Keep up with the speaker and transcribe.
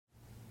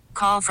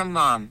Call from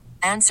mom.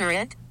 Answer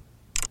it.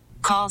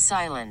 Call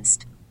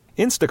silenced.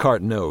 Instacart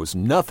knows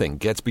nothing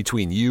gets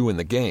between you and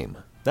the game.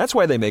 That's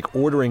why they make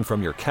ordering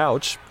from your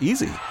couch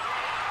easy.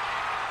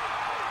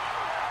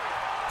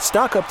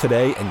 Stock up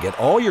today and get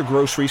all your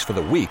groceries for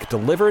the week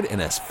delivered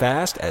in as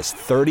fast as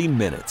 30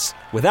 minutes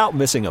without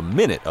missing a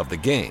minute of the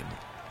game.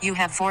 You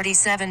have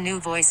 47 new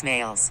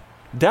voicemails.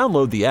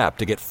 Download the app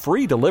to get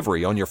free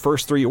delivery on your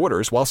first 3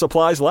 orders while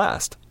supplies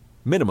last.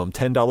 Minimum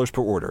 $10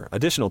 per order.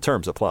 Additional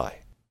terms apply.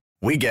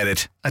 We get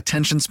it.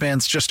 Attention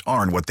spans just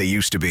aren't what they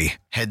used to be.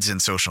 Heads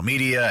in social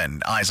media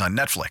and eyes on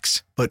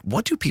Netflix. But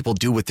what do people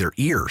do with their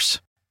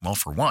ears? Well,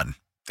 for one,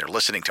 they're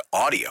listening to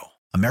audio.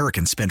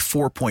 Americans spend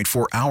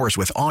 4.4 hours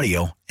with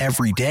audio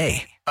every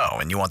day. Oh,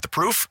 and you want the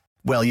proof?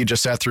 Well, you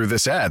just sat through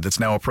this ad that's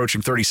now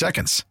approaching 30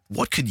 seconds.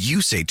 What could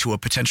you say to a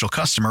potential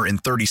customer in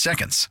 30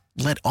 seconds?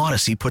 Let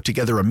Odyssey put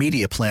together a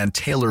media plan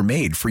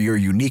tailor-made for your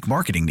unique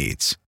marketing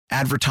needs.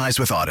 Advertise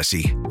with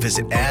Odyssey.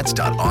 Visit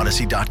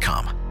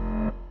ads.odyssey.com.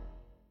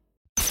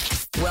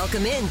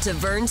 Welcome in to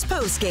Vern's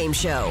Postgame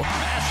Show.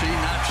 Massey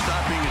not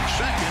stopping at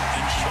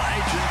second and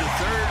slides into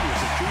third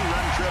with a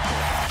 2-run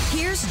triple.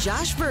 Here's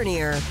Josh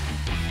Vernier.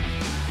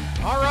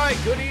 All right,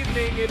 good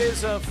evening. It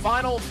is a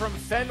final from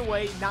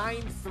Fenway,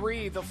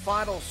 9-3, the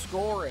final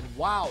score. And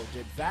wow,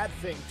 did that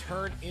thing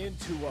turn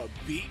into a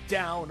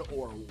beatdown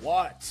or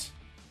what?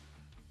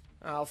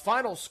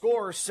 Final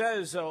score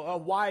says a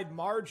wide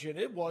margin.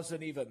 It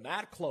wasn't even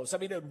that close. I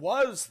mean, it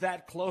was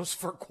that close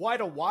for quite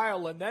a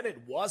while, and then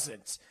it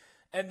wasn't.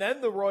 And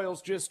then the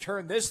Royals just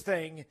turned this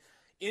thing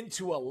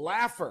into a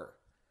laugher.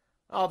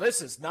 Oh,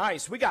 this is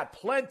nice. We got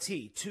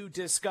plenty to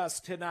discuss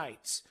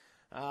tonight.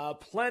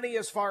 Plenty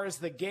as far as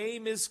the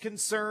game is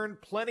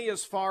concerned. Plenty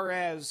as far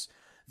as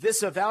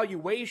this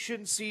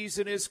evaluation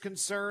season is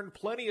concerned.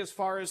 Plenty as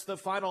far as the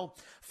final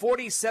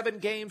 47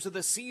 games of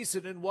the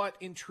season and what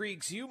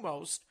intrigues you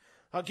most.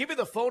 I'll give you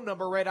the phone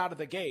number right out of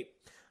the gate.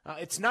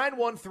 It's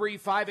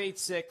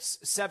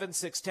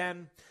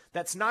 913-586-7610.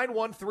 That's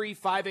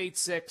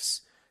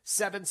 913-586-7610.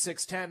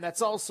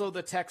 That's also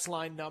the text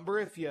line number.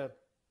 If you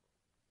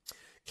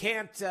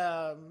can't,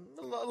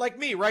 like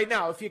me right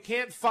now, if you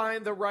can't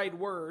find the right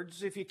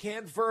words, if you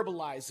can't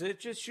verbalize it,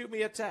 just shoot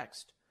me a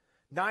text.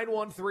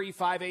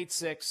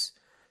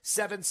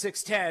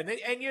 913-586-7610.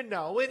 And you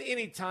know, at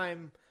any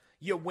time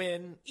you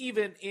win,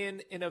 even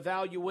in an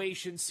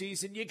evaluation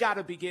season, you got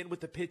to begin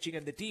with the pitching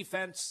and the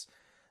defense.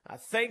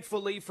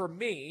 Thankfully for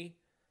me,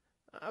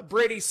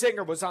 Brady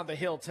Singer was on the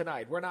hill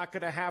tonight. We're not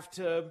going to have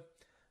to,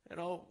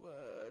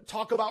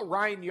 talk about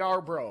Ryan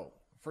Yarbrough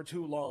for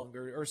too long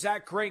or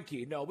Zach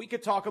Greinke. No, we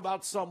could talk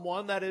about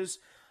someone that is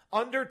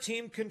under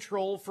team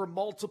control for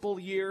multiple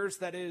years,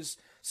 that is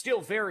still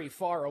very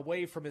far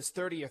away from his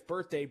 30th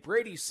birthday.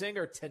 Brady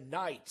Singer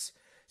tonight,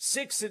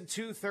 6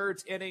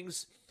 2/3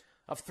 innings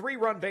of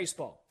 3-run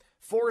baseball,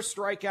 4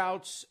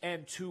 strikeouts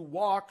and 2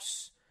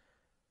 walks.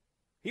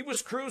 He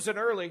was cruising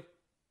early.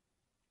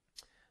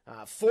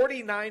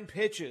 49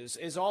 pitches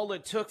is all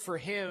it took for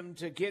him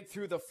to get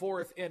through the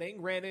 4th inning.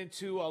 Ran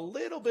into a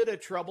little bit of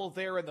trouble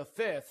there in the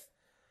 5th.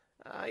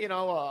 A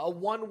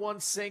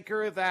 1-1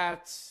 sinker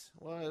that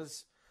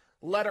was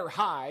letter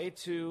high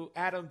to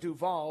Adam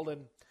Duvall,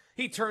 and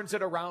he turns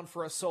it around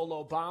for a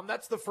solo bomb.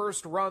 That's the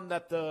first run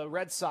that the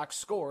Red Sox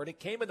scored. It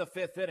came in the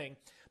 5th inning,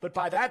 but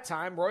by that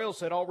time, Royals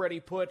had already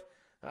put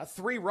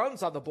 3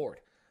 runs on the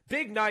board.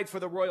 Big night for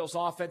the Royals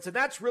offense, and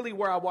that's really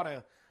where I want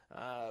to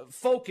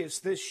focus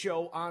this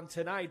show on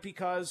tonight,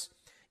 because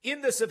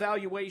in this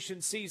evaluation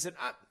season,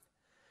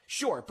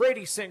 sure,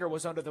 Brady Singer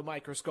was under the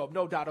microscope,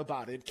 no doubt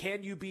about it.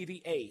 Can you be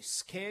the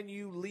ace? Can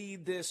you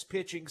lead this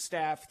pitching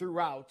staff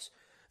throughout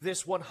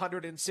this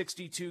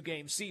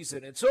 162-game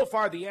season? And so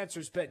far, the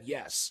answer's been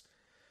yes.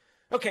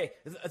 Okay,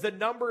 the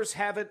numbers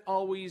haven't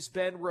always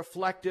been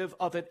reflective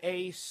of an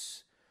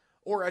ace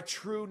or a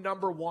true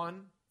number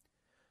one.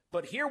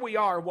 But here we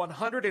are,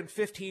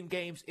 115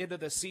 games into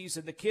the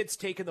season. The kid's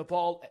taking the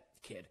ball.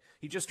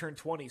 He just turned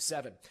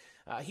 27.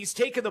 He's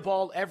taken the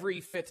ball every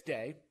 5th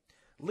day.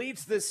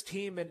 Leads this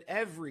team in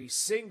every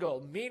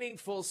single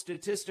meaningful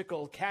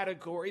statistical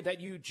category that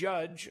you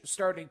judge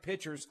starting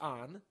pitchers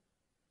on.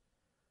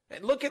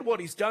 And look at what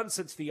he's done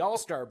since the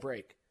All-Star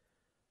break.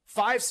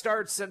 5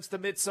 starts since the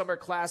Midsummer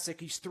Classic.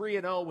 He's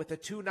 3-0 with a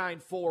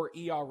 2.94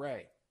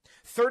 ERA.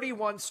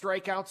 31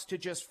 strikeouts to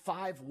just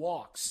 5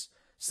 walks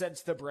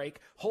since the break,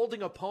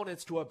 holding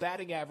opponents to a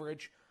batting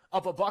average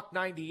of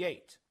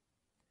 $198.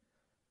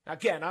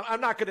 Again,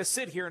 I'm not going to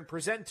sit here and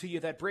present to you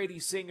that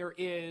Brady Singer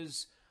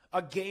is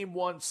a Game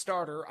 1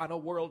 starter on a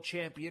World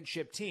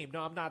Championship team.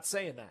 No, I'm not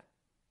saying that.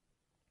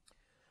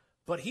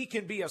 But he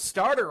can be a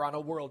starter on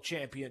a World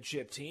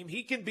Championship team.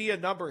 He can be a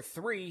number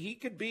 3. He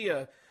could be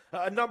a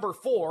number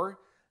 4.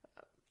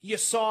 You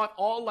saw it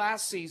all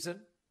last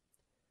season.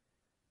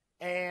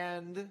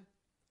 And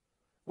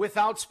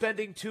without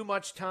spending too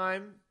much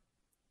time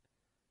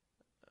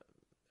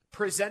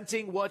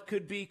presenting what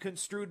could be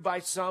construed by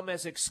some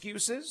as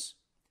excuses,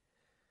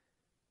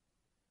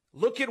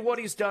 look at what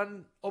he's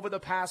done over the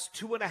past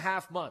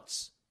 2.5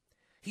 months.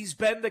 He's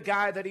been the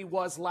guy that he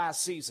was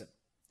last season.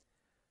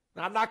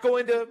 Now, I'm not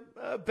going to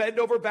bend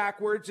over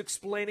backwards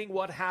explaining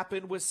what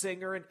happened with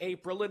Singer in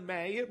April and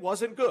May. It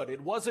wasn't good.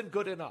 It wasn't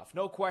good enough.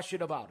 No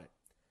question about it.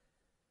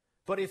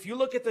 But if you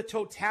look at the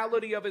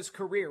totality of his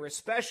career,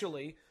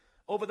 especially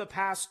over the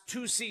past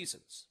 2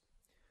 seasons,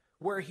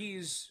 where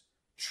he's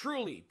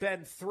truly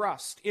been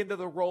thrust into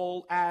the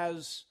role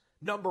as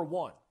number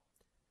one,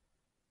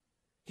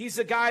 he's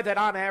a guy that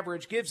on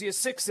average gives you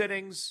 6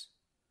 innings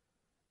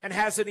and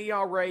has an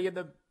ERA in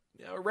the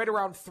right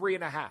around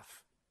 3.5.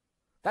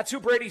 That's who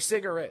Brady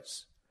Singer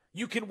is.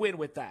 You can win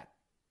with that.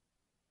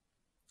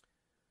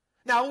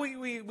 Now,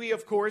 we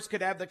of course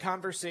could have the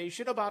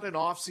conversation about an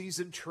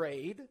offseason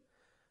trade.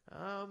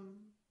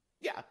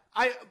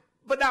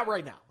 But not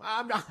right now.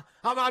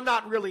 I'm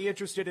not really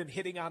interested in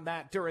hitting on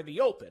that during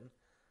the open.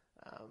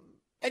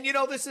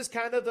 This is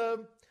kind of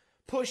the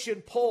push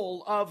and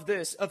pull of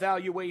this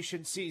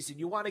evaluation season.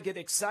 You want to get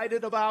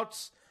excited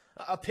about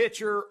a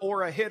pitcher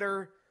or a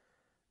hitter,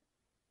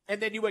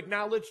 and then you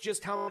acknowledge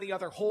just how many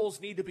other holes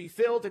need to be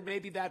filled, and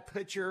maybe that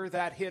pitcher,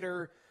 that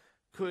hitter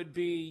could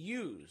be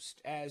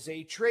used as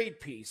a trade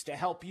piece to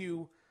help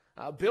you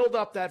build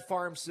up that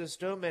farm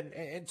system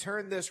and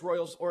turn this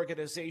Royals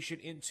organization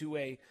into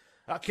a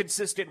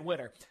consistent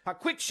winner. A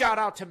quick shout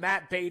out to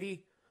Matt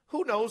Beatty.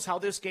 Who knows how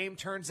this game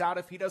turns out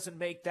if he doesn't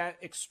make that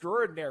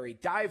extraordinary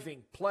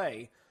diving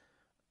play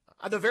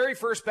on the very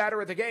first batter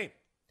of the game.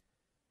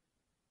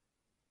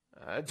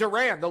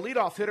 Duran, the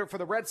leadoff hitter for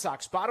the Red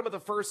Sox, bottom of the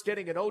first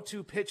inning, an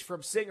 0-2 pitch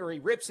from Singer. He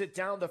rips it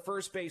down the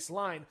first base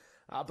line,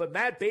 but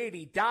Matt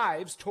Beatty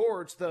dives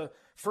towards the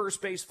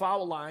first base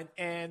foul line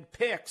and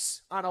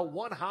picks on a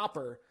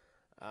one-hopper,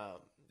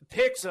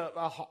 picks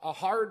a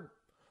hard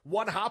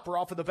one-hopper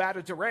off of the bat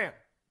of Duran.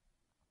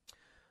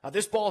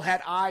 This ball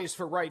had eyes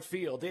for right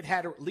field. It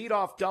had a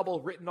leadoff double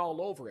written all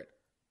over it.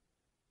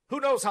 Who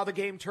knows how the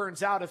game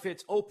turns out if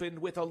it's opened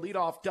with a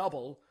leadoff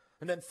double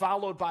and then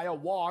followed by a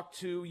walk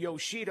to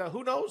Yoshida.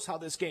 Who knows how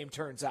this game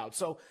turns out?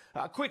 So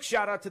a quick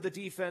shout out to the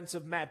defense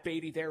of Matt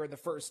Beatty there in the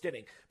first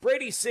inning.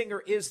 Brady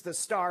Singer is the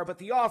star, but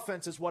the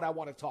offense is what I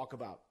want to talk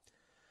about.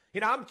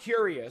 I'm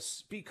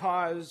curious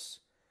because,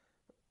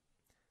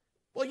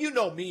 well, you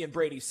know me and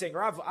Brady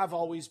Singer. I've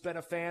always been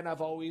a fan.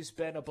 I've always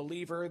been a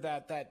believer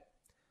that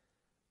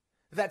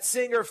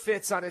Singer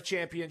fits on a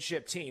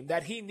championship team,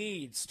 that he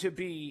needs to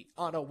be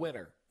on a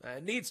winner,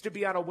 needs to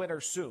be on a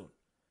winner soon.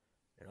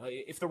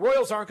 If the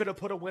Royals aren't going to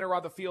put a winner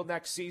on the field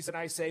next season,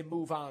 I say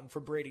move on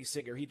from Brady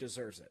Singer. He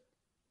deserves it.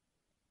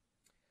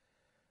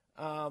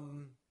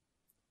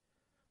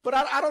 But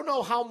I don't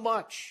know how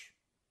much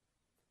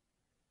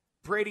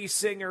Brady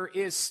Singer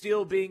is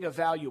still being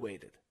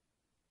evaluated.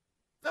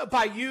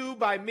 By you,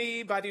 by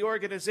me, by the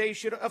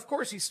organization. Of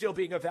course he's still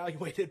being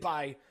evaluated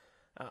by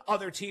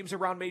other teams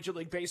around Major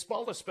League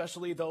Baseball,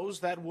 especially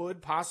those that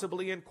would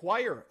possibly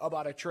inquire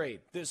about a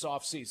trade this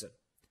offseason.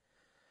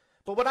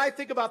 But when I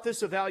think about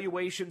this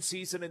evaluation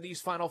season and these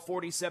final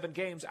 47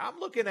 games, I'm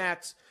looking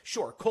at,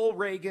 sure, Cole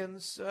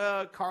Reagans,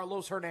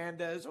 Carlos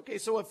Hernandez, okay,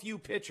 so a few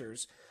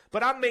pitchers,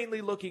 but I'm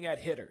mainly looking at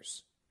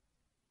hitters.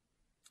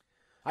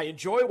 I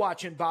enjoy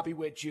watching Bobby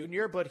Witt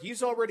Jr., but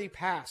he's already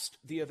past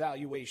the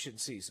evaluation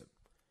season.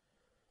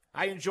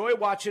 I enjoy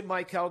watching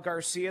Maikel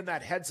Garcia in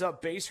that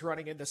heads-up base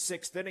running in the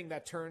 6th inning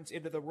that turns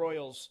into the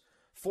Royals'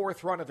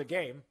 4th run of the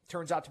game.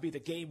 Turns out to be the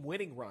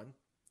game-winning run.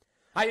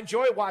 I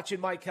enjoy watching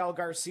Maikel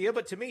Garcia,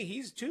 but to me,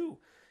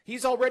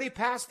 he's already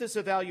past this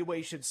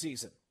evaluation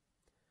season.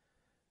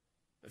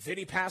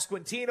 Vinny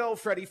Pasquantino,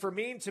 Freddie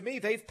Fermin, to me,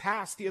 they've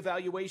passed the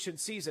evaluation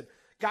season.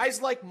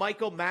 Guys like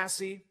Michael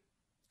Massey,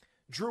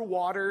 Drew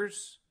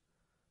Waters,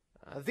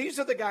 these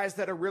are the guys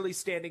that are really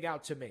standing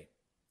out to me.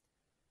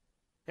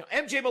 Now,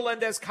 MJ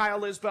Melendez, Kyle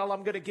Isbell,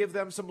 I'm going to give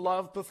them some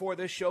love before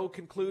this show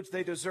concludes.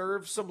 They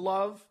deserve some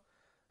love.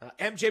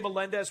 MJ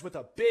Melendez with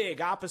a big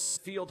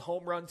opposite field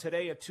home run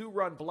today, a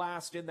 2-run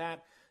blast in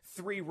that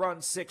 3-run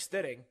 6th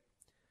inning.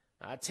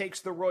 Takes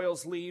the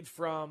Royals lead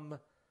from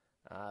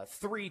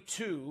 3-2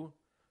 to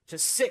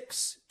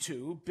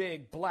 6-2.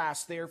 Big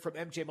blast there from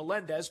MJ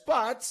Melendez.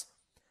 But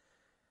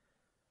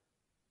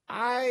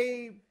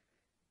I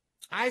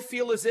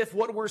feel as if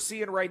what we're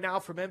seeing right now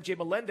from MJ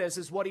Melendez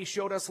is what he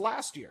showed us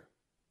last year.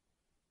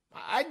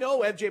 I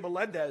know MJ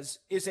Melendez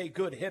is a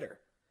good hitter.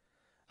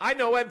 I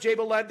know MJ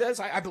Melendez,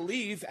 I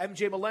believe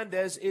MJ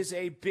Melendez is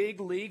a big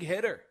league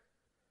hitter.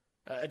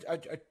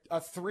 A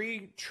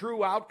 3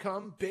 true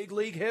outcome big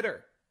league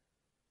hitter.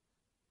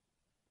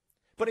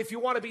 But if you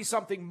want to be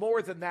something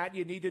more than that,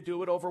 you need to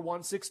do it over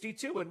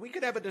 162. And we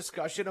could have a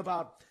discussion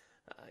about,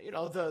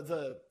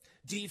 the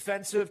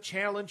defensive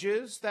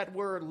challenges that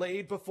were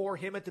laid before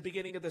him at the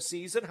beginning of the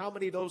season. How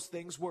many of those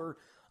things were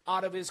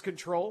out of his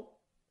control?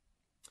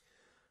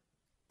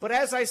 But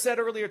as I said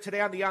earlier today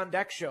on the On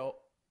Deck show,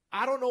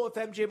 I don't know if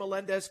MJ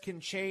Melendez can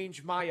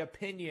change my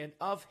opinion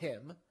of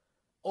him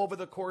over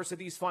the course of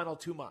these final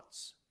 2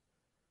 months.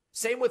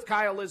 Same with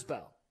Kyle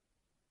Isbell.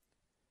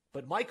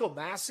 But Michael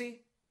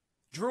Massey,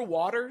 Drew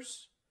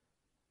Waters,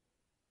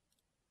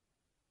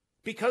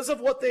 because of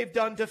what they've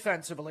done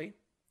defensively,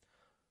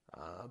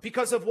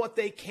 because of what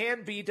they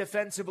can be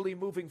defensively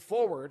moving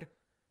forward,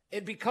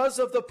 And because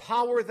of the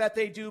power that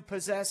they do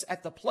possess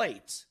at the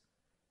plate,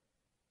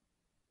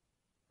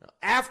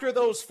 after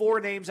those four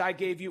names I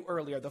gave you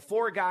earlier, the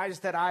four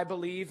guys that I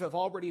believe have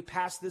already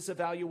passed this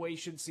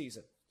evaluation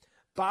season,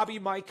 Bobby,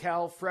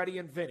 Michael, Freddie,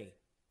 and Vinny,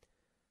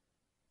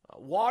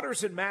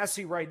 Waters and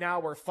Massey right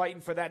now are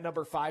fighting for that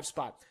number 5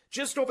 spot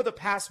just over the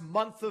past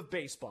month of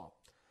baseball.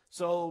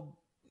 So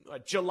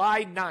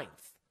July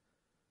 9th,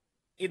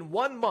 in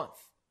 1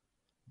 month,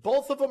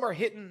 both of them are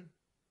hitting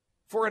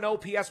for an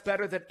OPS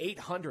better than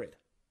 800.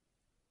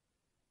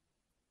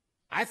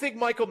 I think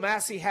Michael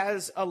Massey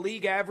has a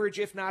league average,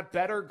 if not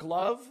better,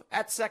 glove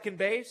at second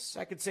base.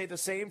 I could say the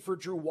same for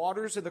Drew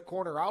Waters in the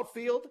corner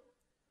outfield.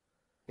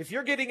 If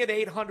you're getting an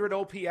 800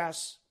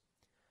 OPS,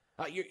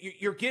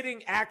 you're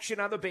getting action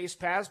on the base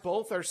paths.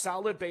 Both are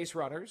solid base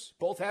runners.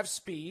 Both have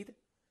speed.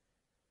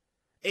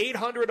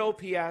 800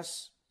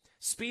 OPS,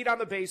 speed on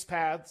the base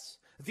paths,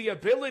 the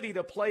ability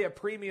to play a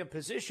premium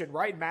position,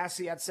 right?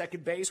 Massey at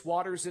second base,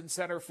 Waters in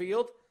center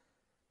field.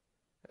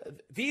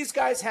 These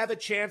guys have a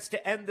chance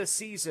to end the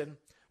season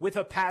with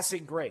a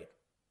passing grade.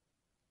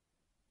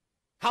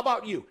 How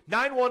about you?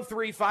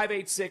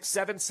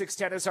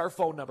 913-586-7610 is our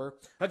phone number.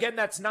 Again,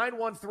 that's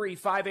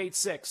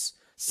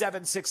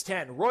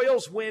 913-586-7610.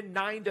 Royals win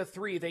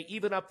 9-3. They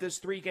even up this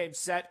 3-game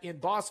set in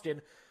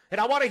Boston. And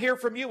I want to hear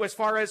from you as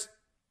far as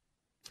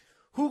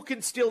who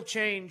can still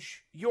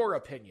change your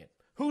opinion.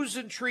 Who's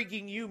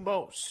intriguing you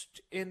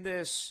most in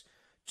this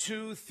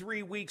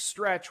 2-3 week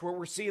stretch where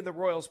we're seeing the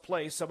Royals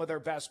play some of their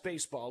best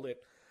baseball?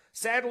 It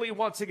sadly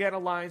once again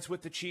aligns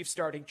with the Chiefs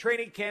starting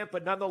training camp,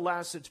 but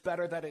nonetheless it's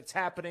better that it's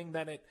happening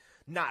than it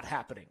not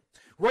happening.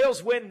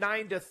 Royals win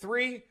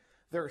 9-3,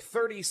 their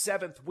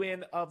 37th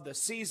win of the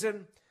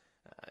season.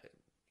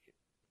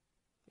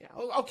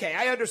 Okay,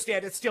 I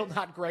understand it's still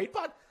not great,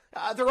 but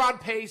they're on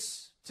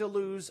pace to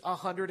lose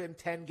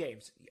 110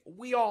 games.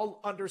 We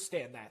all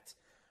understand that.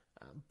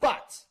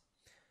 But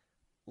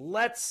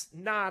let's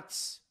not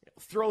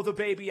throw the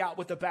baby out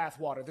with the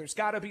bathwater. There's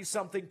got to be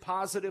something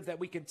positive that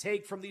we can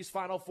take from these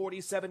final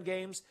 47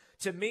 games.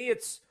 To me,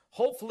 it's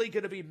hopefully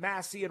going to be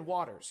Massey and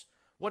Waters.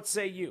 What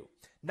say you?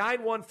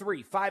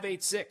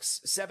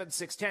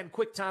 913-586-7610.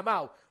 Quick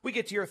timeout. We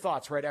get to your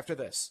thoughts right after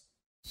this.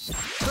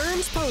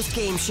 Vern's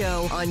Postgame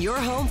Show on your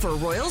home for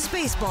Royals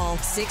baseball,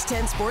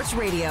 610 Sports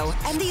Radio,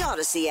 and the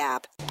Odyssey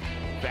app.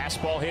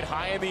 Fastball hit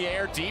high in the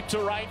air, deep to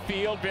right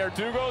field.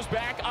 Verdugo's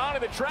back onto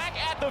the track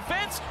at the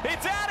fence.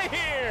 It's out of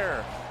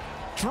here.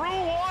 Drew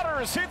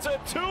Waters hits a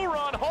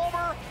 2-run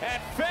homer at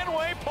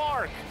Fenway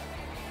Park.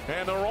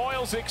 And the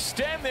Royals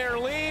extend their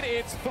lead.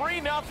 It's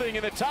 3-0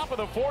 in the top of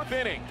the 4th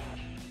inning.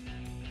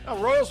 Now,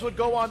 Royals would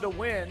go on to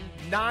win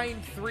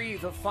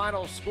 9-3, the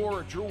final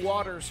score. Drew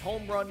Waters,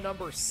 home run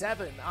number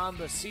 7 on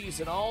the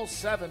season. All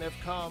 7 have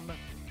come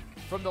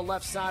from the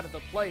left side of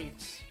the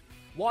plate.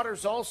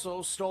 Waters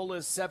also stole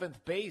his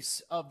 7th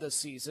base of the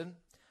season.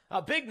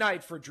 A big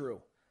night for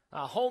Drew.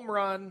 A home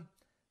run,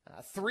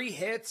 3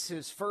 hits,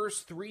 his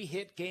first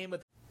 3-hit game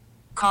of.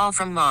 Call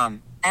from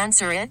mom.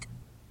 Answer it.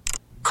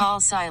 Call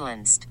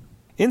silenced.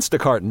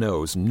 Instacart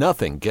knows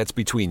nothing gets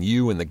between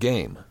you and the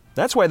game.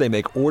 That's why they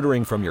make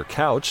ordering from your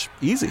couch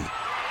easy.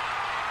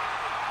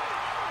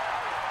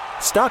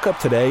 Stock up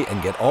today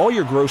and get all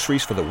your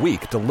groceries for the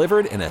week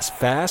delivered in as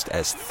fast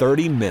as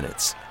 30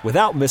 minutes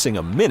without missing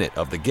a minute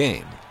of the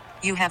game.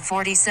 You have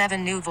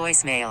 47 new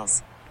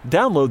voicemails.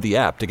 Download the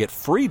app to get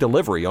free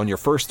delivery on your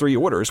first 3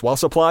 orders while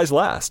supplies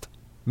last.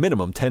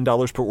 Minimum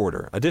 $10 per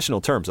order.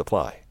 Additional terms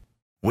apply.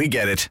 We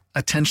get it.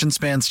 Attention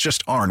spans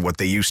just aren't what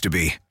they used to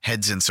be.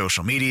 Heads in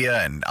social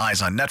media and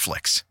eyes on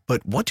Netflix.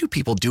 But what do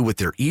people do with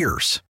their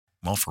ears?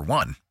 Well, for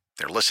one,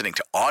 they're listening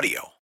to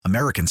audio.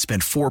 Americans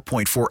spend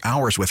 4.4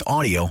 hours with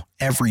audio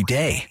every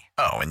day.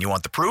 Oh, and you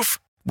want the proof?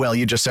 Well,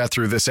 you just sat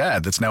through this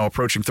ad that's now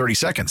approaching 30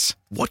 seconds.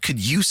 What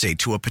could you say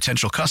to a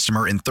potential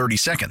customer in 30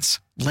 seconds?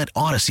 Let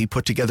Odyssey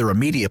put together a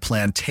media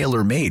plan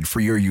tailor-made for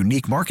your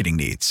unique marketing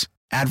needs.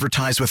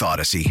 Advertise with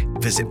Odyssey.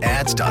 Visit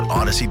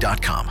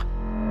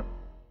ads.odyssey.com.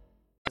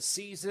 The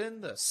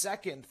season, the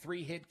second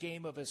 3-hit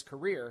game of his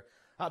career.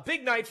 A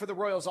big night for the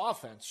Royals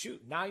offense.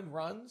 9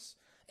 runs,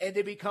 and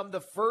they become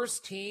the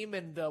first team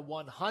in the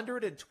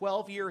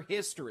 112-year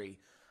history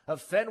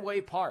of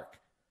Fenway Park,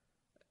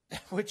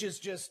 which is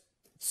just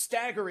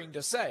staggering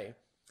to say.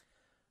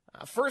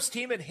 First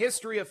team in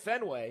history of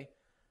Fenway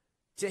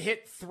to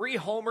hit 3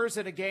 homers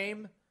in a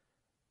game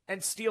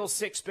and steal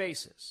 6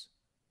 bases.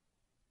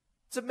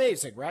 It's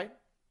amazing, right?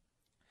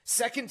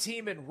 Second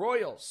team in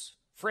Royals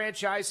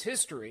franchise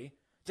history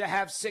to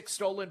have 6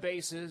 stolen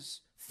bases,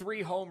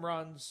 3 home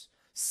runs,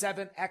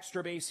 7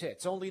 extra base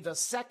hits. Only the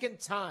second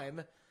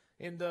time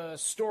in the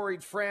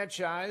storied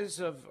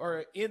franchise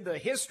or in the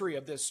history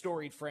of this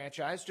storied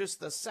franchise, just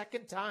the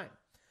second time.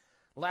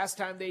 Last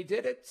time they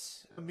did it,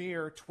 a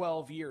mere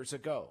 12 years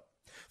ago.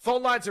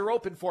 Phone lines are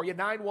open for you,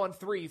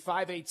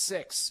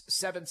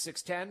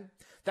 913-586-7610.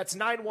 That's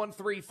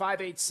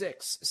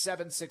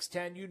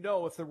 913-586-7610. You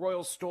know, if the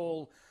Royals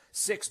stole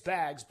 6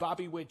 bags,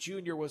 Bobby Witt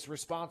Jr. was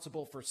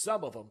responsible for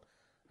some of them.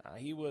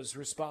 He was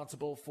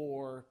responsible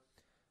for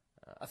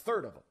a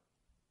third of them.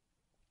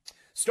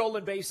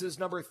 Stolen bases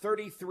number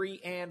 33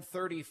 and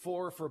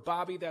 34 for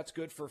Bobby. That's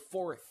good for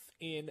 4th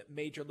in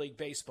Major League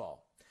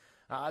Baseball.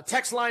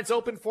 Text line's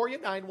open for you,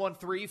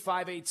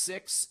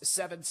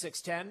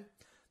 913-586-7610.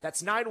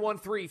 That's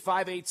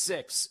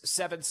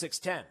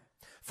 913-586-7610.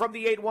 From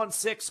the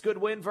 816, good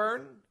win,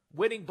 Vern.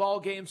 Winning ball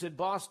games in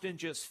Boston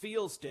just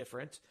feels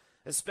different,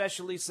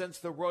 especially since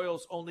the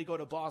Royals only go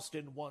to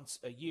Boston once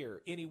a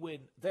year. Any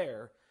win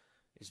there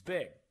is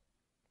big.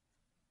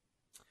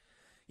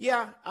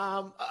 Yeah,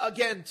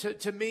 again,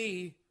 to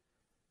me,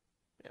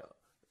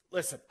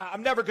 listen,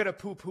 I'm never going to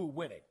poo-poo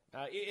winning.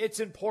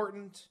 It's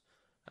important.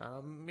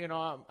 I'm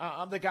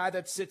the guy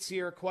that sits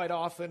here quite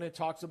often and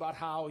talks about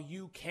how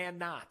you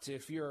cannot,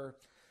 if you're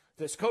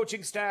this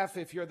coaching staff,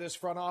 if you're this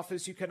front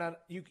office, you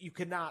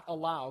cannot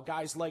allow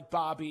guys like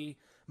Bobby,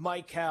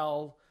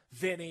 Michael,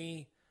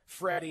 Vinny,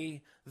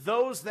 Freddie,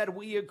 those that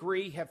we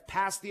agree have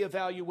passed the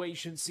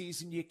evaluation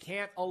season. You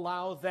can't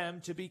allow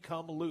them to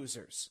become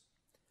losers.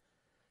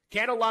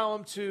 Can't allow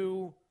them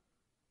to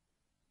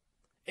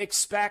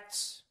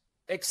expect,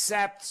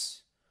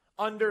 accept,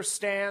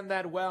 understand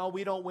that, well,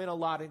 we don't win a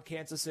lot in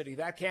Kansas City.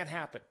 That can't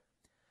happen.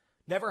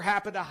 Never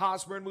happened to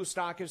Hosmer and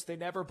Moustakas. They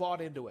never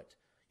bought into it.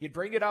 You'd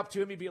bring it up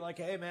to him, you'd be like,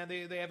 hey, man,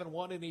 they haven't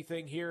won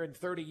anything here in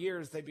 30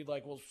 years. They'd be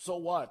like, well, so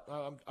what?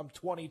 I'm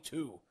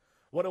 22.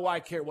 What do I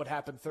care what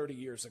happened 30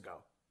 years ago?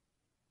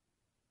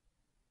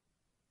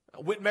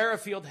 Whit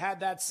Merrifield had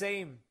that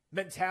same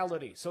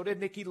mentality. So did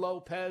Nicky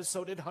Lopez.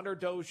 So did Hunter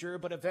Dozier.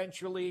 But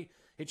eventually,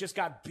 it just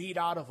got beat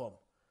out of them.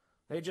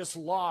 They just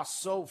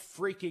lost so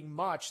freaking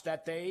much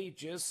that they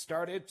just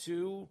started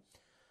to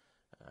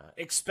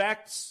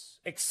expect,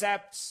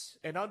 accept,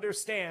 and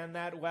understand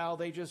that, well,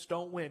 they just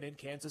don't win in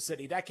Kansas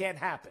City. That can't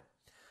happen.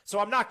 So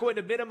I'm not going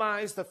to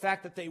minimize the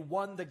fact that they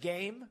won the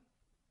game.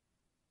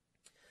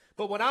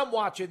 But when I'm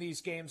watching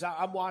these games,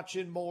 I'm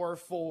watching more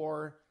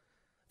for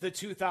the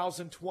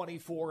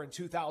 2024 and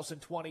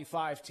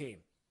 2025 team.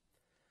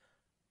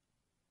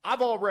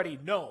 I've already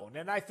known,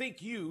 and I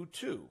think you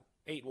too,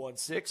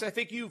 816, I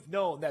think you've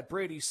known that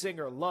Brady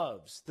Singer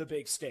loves the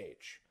big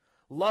stage,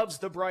 loves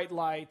the bright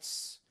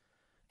lights.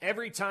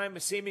 Every time,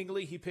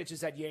 seemingly, he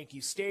pitches at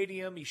Yankee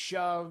Stadium, he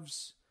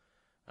shoves.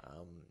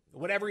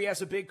 Whenever he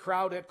has a big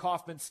crowd at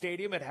Kauffman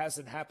Stadium, it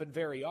hasn't happened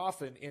very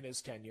often in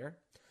his tenure.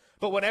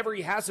 But whenever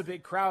he has a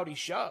big crowd, he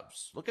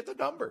shoves. Look at the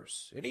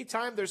numbers.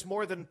 Anytime there's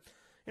more than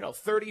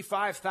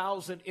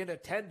 35,000 in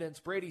attendance,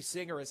 Brady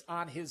Singer is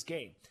on his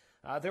game.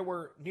 There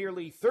were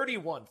nearly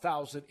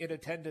 31,000 in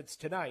attendance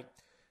tonight,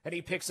 and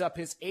he picks up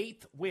his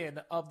 8th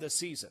win of the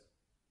season.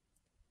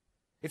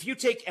 If you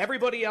take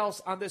everybody else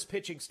on this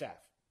pitching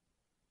staff,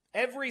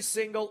 every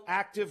single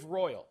active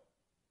Royal,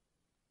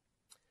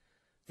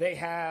 they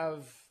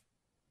have,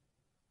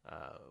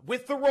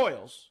 with the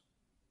Royals,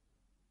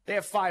 they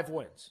have 5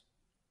 wins.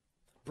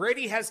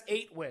 Brady has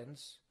 8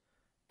 wins.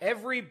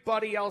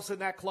 Everybody else in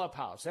that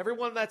clubhouse,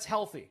 everyone that's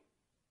healthy,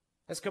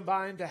 has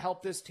combined to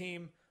help this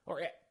team,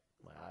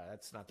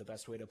 that's not the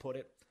best way to put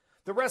it.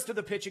 The rest of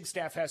the pitching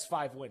staff has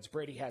 5 wins.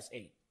 Brady has 8.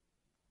 Isn't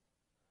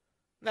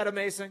that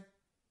amazing?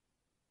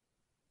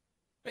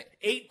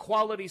 8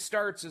 quality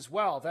starts as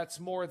well. That's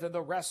more than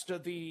the rest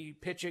of the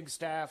pitching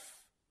staff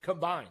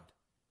combined.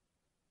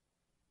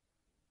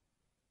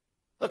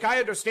 Look, I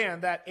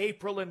understand that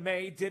April and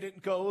May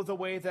didn't go the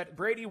way that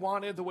Brady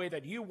wanted, the way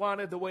that you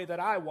wanted, the way that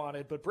I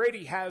wanted, but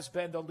Brady has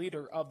been the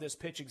leader of this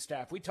pitching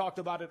staff. We talked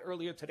about it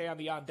earlier today on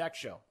the On Deck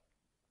show.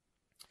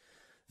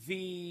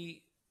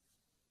 The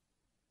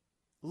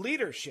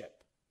leadership,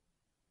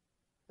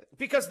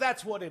 because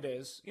that's what it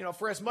is.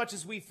 For as much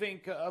as we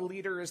think a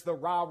leader is the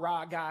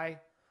rah-rah guy,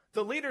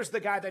 the leader's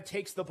the guy that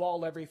takes the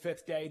ball every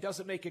 5th day,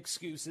 doesn't make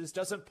excuses,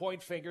 doesn't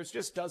point fingers,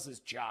 just does his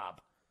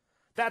job.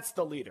 That's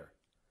the leader.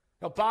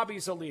 Now,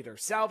 Bobby's a leader.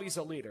 Salvy's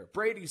a leader.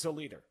 Brady's a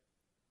leader.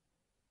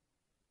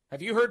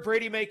 Have you heard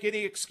Brady make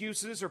any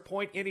excuses or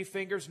point any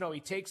fingers? No,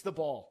 he takes the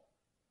ball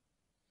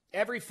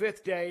every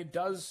 5th day,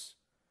 does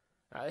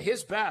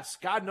his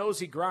best. God knows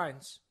he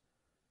grinds.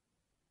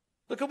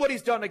 Look at what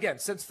he's done again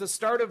since the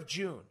start of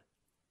June.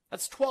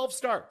 That's 12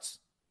 starts,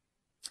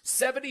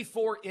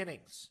 74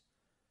 innings.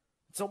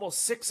 It's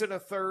almost 6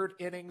 1/3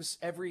 innings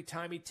every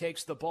time he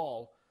takes the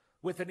ball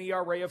with an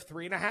ERA of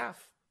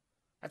 3.5.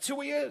 That's who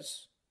he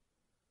is.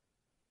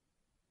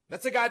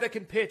 That's a guy that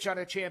can pitch on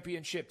a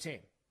championship team.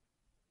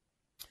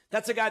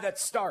 That's a guy that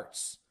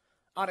starts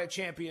on a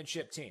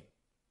championship team.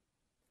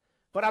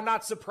 But I'm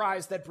not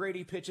surprised that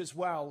Brady pitches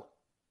well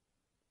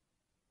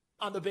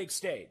on the big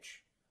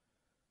stage.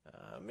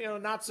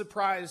 Not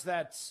surprised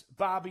that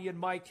Bobby and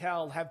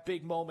Michael have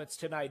big moments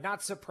tonight.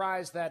 Not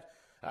surprised that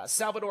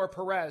Salvador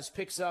Perez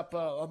picks up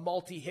a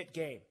multi-hit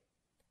game.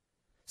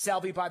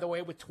 Salvi, by the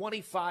way, with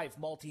 25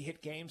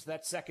 multi-hit games.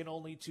 That's second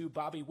only to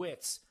Bobby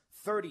Witt's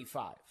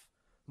 35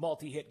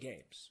 multi-hit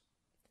games.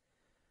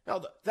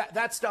 Now,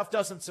 that stuff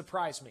doesn't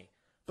surprise me.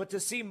 But to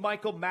see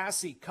Michael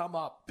Massey come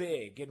up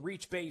big and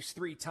reach base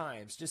 3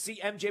 times, to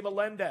see MJ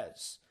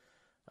Melendez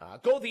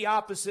go the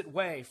opposite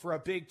way for a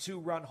big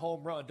 2-run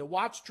home run, to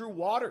watch Drew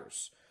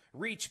Waters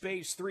reach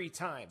base 3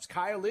 times.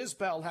 Kyle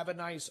Isbell have a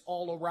nice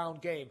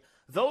all-around game.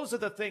 Those are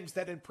the things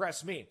that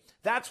impress me.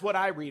 That's what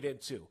I read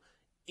into.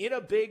 In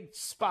a big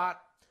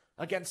spot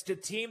against a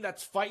team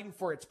that's fighting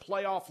for its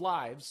playoff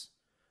lives,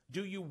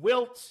 do you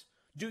wilt?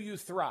 Do you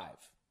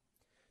thrive?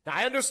 Now,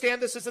 I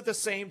understand this isn't the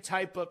same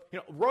type of,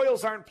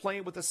 Royals aren't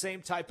playing with the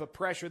same type of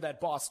pressure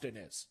that Boston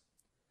is.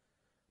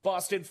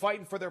 Boston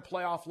fighting for their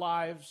playoff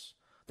lives.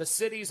 The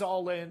city's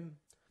all in.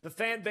 The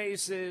fan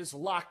base is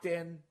locked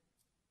in.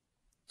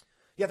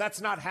 Yeah,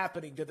 that's not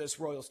happening to this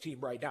Royals team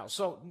right now.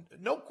 So,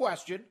 no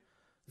question,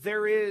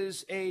 there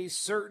is a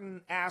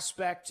certain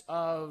aspect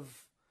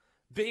of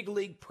big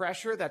league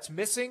pressure that's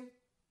missing.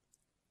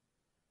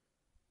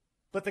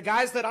 But the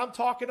guys that I'm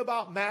talking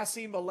about,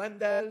 Massey,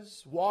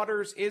 Melendez,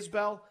 Waters,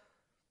 Isbell,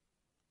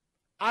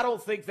 I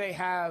don't think they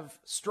have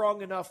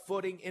strong enough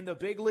footing in the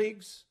big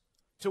leagues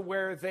to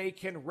where they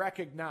can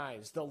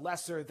recognize the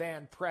lesser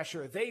than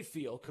pressure they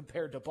feel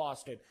compared to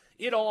Boston.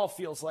 It all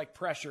feels like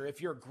pressure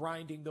if you're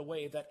grinding the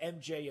way that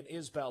MJ and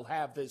Isbell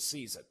have this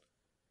season.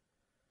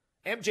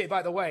 MJ,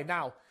 by the way,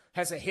 now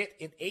has a hit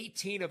in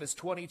 18 of his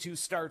 22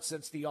 starts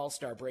since the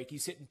All-Star break.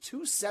 He's hitting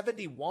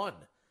 .271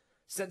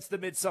 since the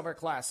Midsummer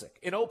Classic,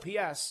 an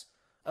OPS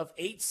of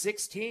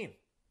 .816.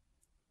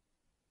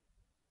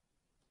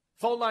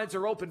 Phone lines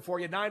are open for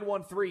you,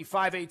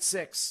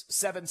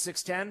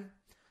 913-586-7610.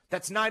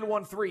 That's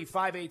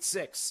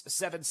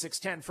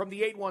 913-586-7610. From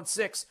the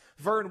 816,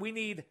 Vern, we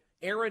need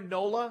Aaron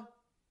Nola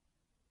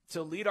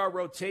to lead our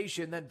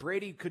rotation. Then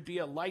Brady could be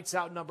a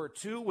lights-out number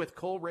 2 with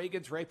Cole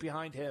Reagans right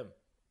behind him.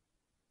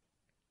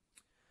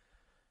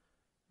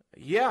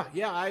 Yeah,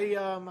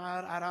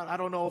 I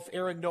don't know if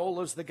Aaron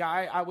Nola's the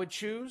guy I would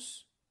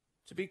choose,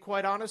 to be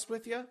quite honest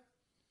with you.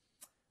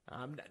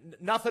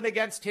 Nothing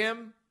against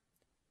him.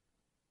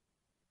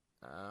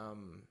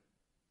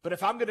 But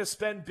if I'm going to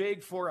spend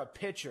big for a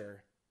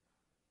pitcher,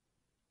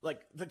 like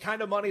the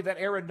kind of money that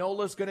Aaron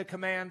Nola's going to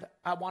command,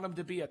 I want him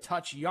to be a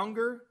touch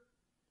younger.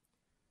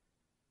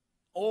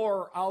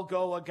 Or I'll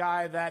go a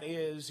guy that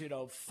is,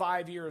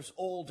 5 years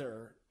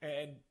older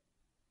and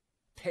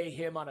pay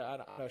him on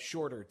a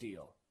shorter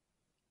deal.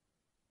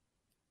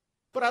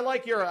 But I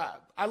like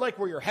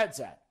where your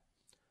head's at.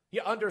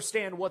 You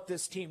understand what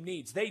this team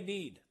needs. They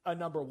need a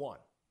number 1.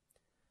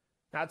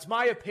 Now, it's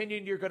my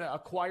opinion you're going to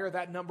acquire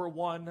that number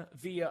 1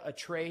 via a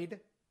trade.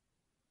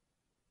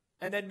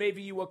 And then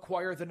maybe you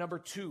acquire the number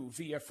 2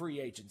 via free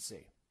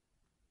agency.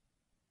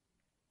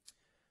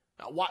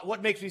 Now,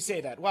 what makes me say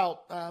that?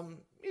 Well,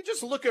 you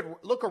just look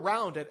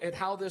around at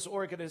how this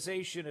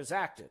organization is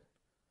acted.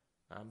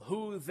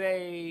 Who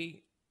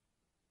they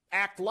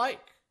act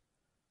like.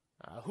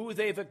 Who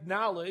they've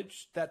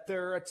acknowledged that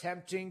they're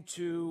attempting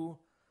to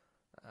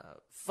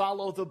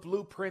follow the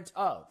blueprint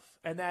of.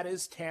 And that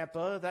is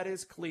Tampa, that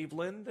is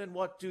Cleveland, and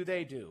what do?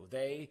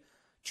 They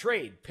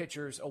trade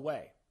pitchers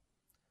away.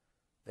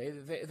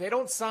 They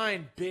don't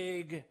sign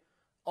big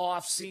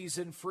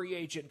off-season free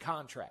agent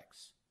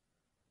contracts.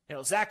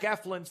 Zach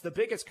Eflin's the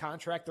biggest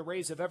contract the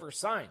Rays have ever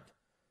signed.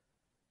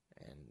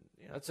 And,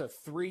 it's a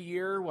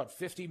 3-year,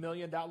 $50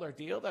 million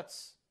deal?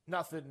 That's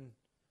nothing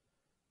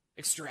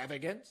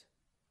extravagant.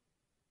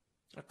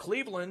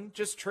 Cleveland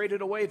just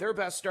traded away their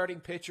best starting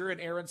pitcher in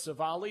Aaron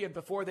Savali, and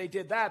before they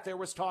did that, there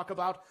was talk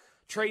about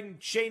trading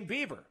Shane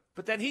Bieber,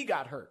 but then he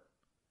got hurt.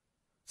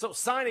 So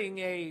signing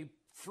a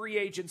free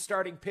agent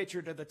starting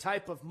pitcher to the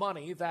type of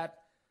money that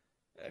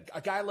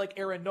a guy like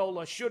Aaron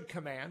Nola should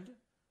command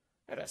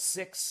at a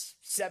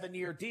 6-7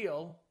 year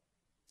deal,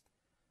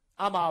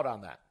 I'm out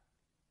on that.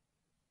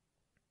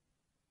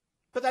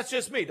 But that's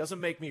just me. Doesn't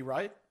make me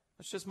right.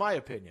 That's just my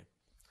opinion.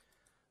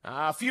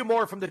 A few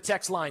more from the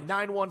text line,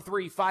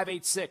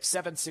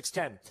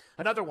 913-586-7610.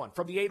 Another one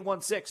from the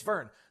 816,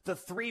 Vern. The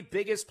 3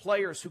 biggest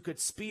players who could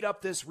speed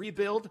up this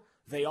rebuild,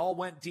 they all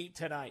went deep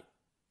tonight.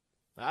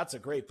 That's a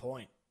great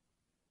point.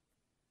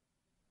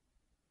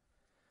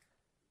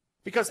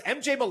 Because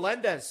MJ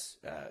Melendez,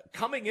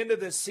 coming into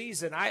this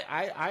season,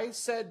 I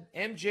said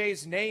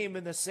MJ's name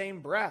in the same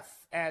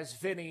breath as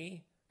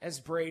Vinny, as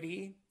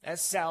Brady,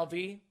 as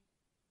Salvi,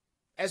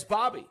 as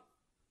Bobby.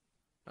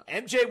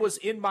 MJ was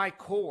in my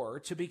core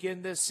to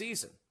begin this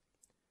season.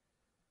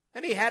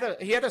 And he had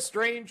a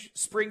strange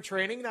spring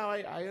training. Now,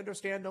 I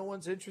understand no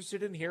one's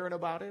interested in hearing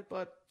about it,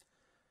 but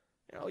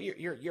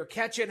you're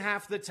catching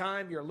half the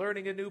time. You're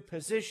learning a new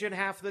position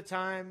half the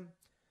time.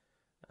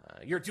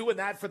 You're doing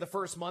that for the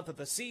first month of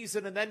the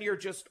season, and then you're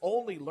just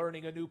only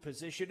learning a new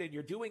position, and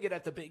you're doing it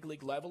at the big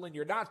league level, and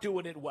you're not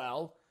doing it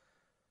well.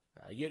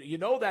 You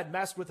know that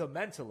messed with him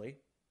mentally.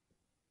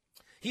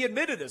 He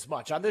admitted as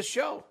much on this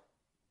show.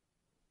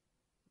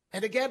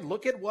 And again,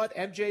 look at what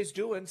MJ's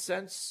doing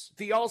since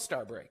the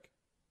All-Star break.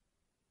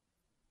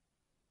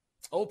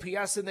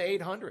 OPS in the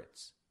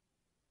 800s.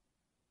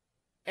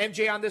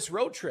 MJ on this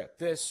road trip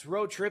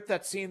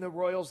that's seen the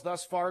Royals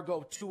thus far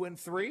go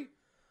 2-3.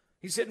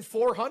 He's hitting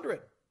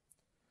 400.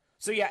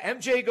 So yeah,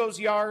 MJ goes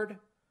yard,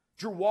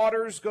 Drew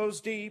Waters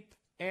goes deep,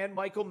 and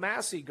Michael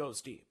Massey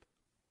goes deep.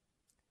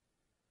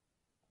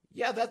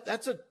 Yeah,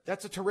 that's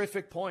a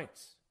terrific point.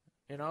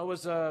 It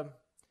was a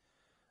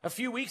A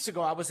few weeks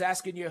ago, I was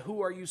asking you,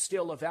 who are you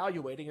still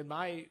evaluating? And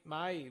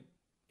my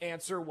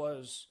answer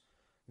was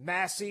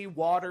Massey,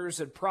 Waters,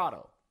 and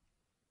Prado.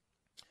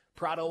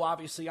 Prado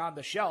obviously on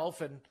the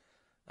shelf, and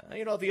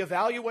the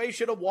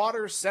evaluation of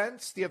Waters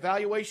since, the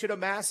evaluation of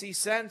Massey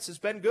since has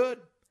been good.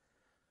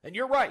 And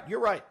you're right.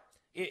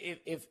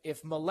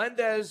 If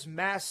Melendez,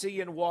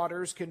 Massey, and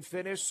Waters can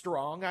finish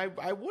strong,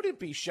 I wouldn't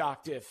be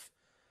shocked if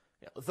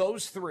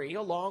those three,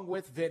 along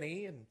with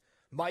Vinny and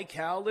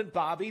Michael and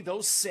Bobby,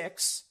 those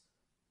six,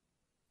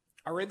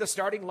 are in the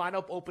starting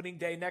lineup opening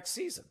day next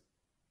season.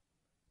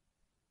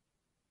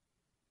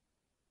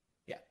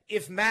 Yeah,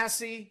 if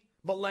Massey,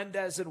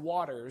 Melendez, and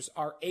Waters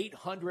are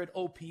 800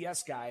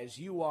 OPS guys,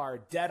 you are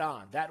dead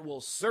on. That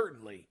will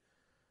certainly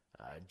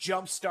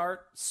jumpstart,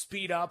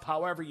 speed up,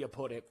 however you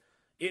put it.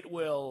 It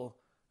will,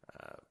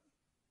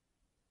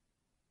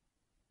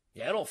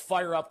 it'll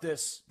fire up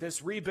this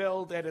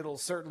rebuild, and it'll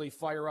certainly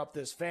fire up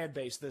this fan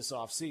base this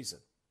offseason.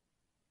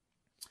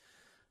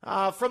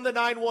 From the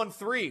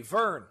 913,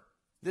 Vern,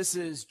 this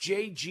is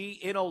JG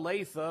in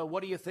Olathe.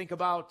 What do you think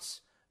about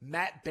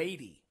Matt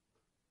Beatty?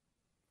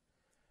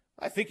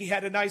 I think he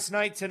had a nice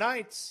night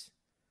tonight.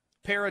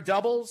 Pair of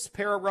doubles,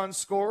 pair of runs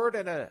scored,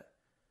 and a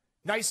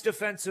nice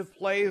defensive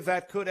play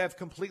that could have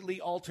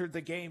completely altered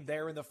the game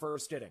there in the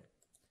first inning.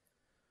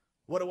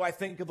 What do I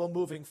think of him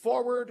moving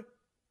forward?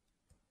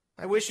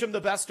 I wish him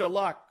the best of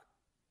luck.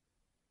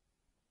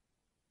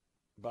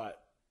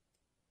 But,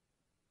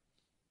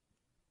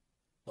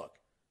 look,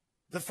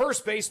 the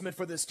first baseman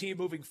for this team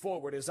moving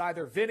forward is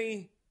either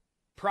Vinny,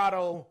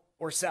 Prado,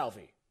 or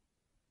Salvi.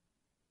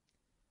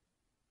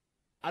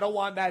 I don't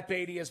want Matt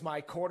Beatty as my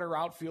corner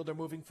outfielder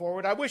moving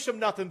forward. I wish him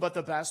nothing but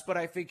the best, but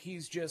I think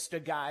he's just a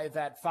guy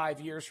that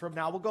 5 years from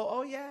now will go,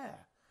 oh yeah,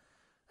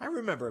 I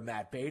remember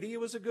Matt Beatty. He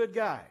was a good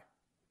guy.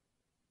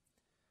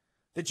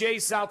 The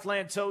Jays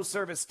Southland Tow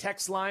Service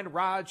text line,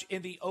 Raj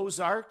in the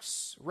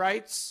Ozarks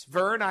writes,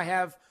 Vern, I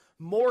have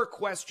more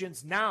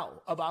questions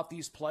now about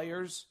these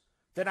players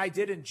than I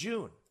did in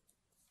June.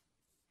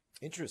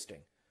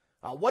 Interesting.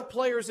 What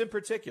players in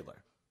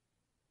particular?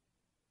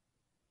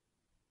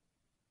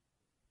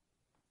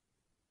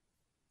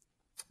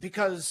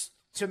 Because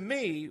to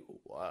me,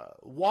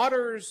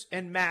 Waters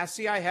and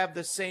Massey, I have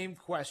the same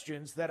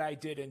questions that I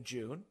did in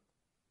June.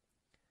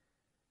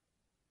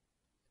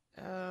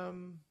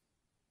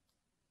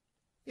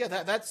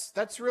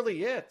 That's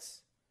really it.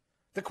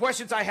 The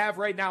questions I have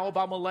right now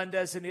about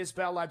Melendez and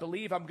Isbell, I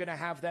believe I'm going to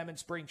have them in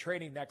spring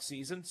training next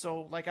season.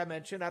 So, like I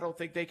mentioned, I don't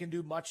think they can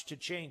do much to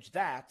change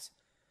that.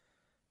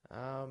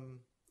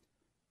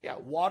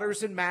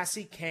 Waters and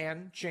Massey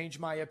can change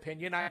my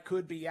opinion. I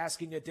could be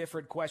asking a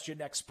different question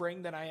next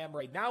spring than I am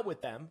right now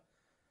with them.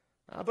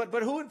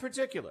 But who in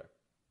particular?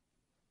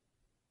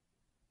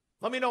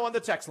 Let me know on the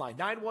text line,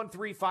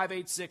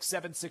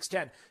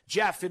 913-586-7610.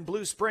 Jeff in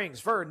Blue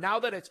Springs. Vern, now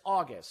that it's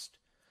August,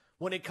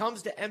 when it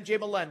comes to MJ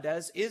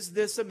Melendez, is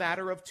this a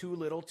matter of too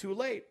little too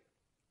late?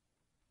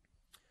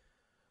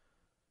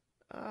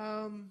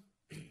 I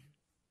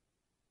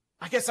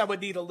guess I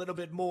would need a little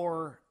bit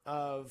more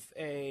of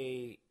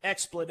a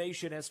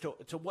explanation as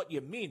to what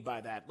you mean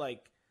by that.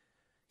 Like,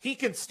 he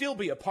can still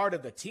be a part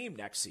of the team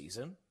next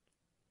season,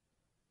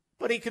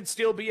 but he can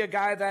still be a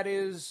guy that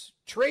is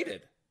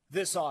traded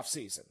this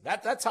offseason.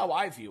 That's how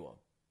I view him.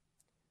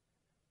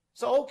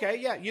 So, okay,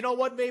 yeah, you know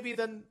what? Maybe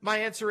then my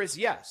answer is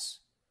yes.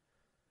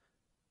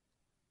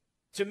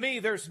 To me,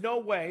 there's no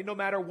way, no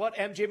matter what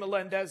MJ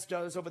Melendez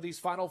does over these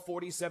final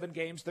 47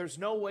 games, there's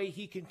no way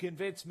he can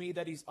convince me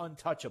that he's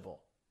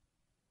untouchable.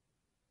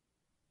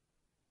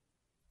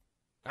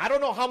 I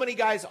don't know how many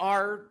guys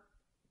are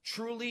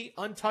truly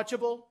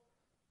untouchable.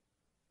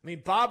 I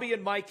mean, Bobby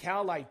and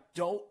Michael, I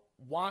don't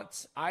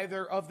want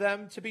either of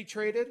them to be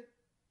traded.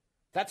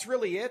 That's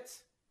really it.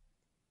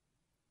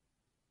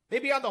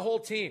 Maybe on the whole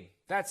team,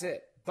 that's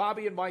it.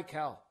 Bobby and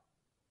Michael.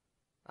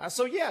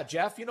 So yeah,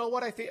 Jeff, you know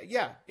what I think?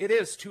 Yeah, it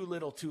is too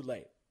little too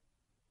late.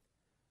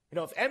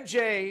 If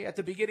MJ at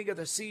the beginning of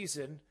the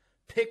season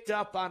picked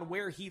up on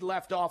where he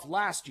left off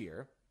last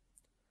year,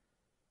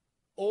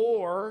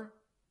 or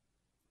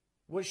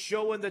was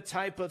showing the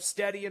type of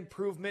steady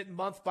improvement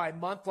month by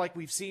month like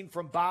we've seen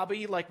from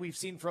Bobby, like we've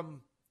seen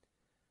from,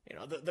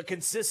 the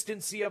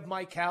consistency of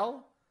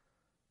Michael,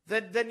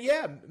 then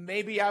yeah,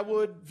 maybe I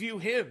would view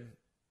him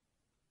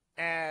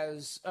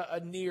as a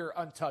near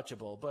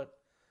untouchable. But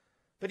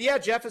yeah,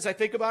 Jeff, as I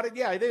think about it,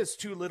 yeah, it is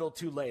too little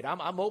too late.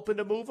 I'm open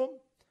to move him.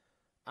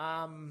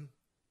 I'm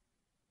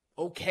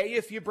okay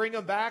if you bring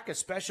him back,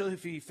 especially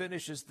if he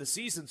finishes the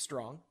season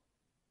strong.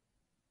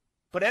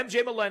 But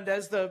MJ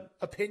Melendez, the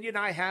opinion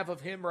I have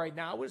of him right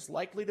now is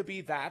likely to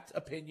be that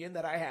opinion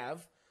that I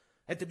have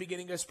at the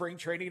beginning of spring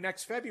training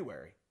next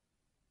February.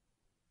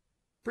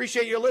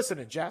 Appreciate you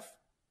listening, Jeff.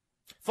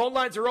 Phone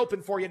lines are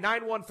open for you,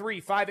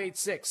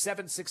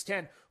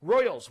 913-586-7610.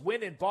 Royals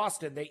win in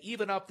Boston. They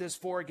even up this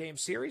 4-game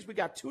series. We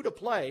got 2 to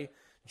play.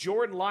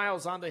 Jordan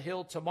Lyles on the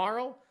hill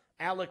tomorrow.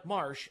 Alec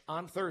Marsh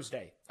on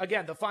Thursday.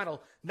 Again, the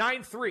final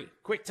 9-3.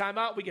 Quick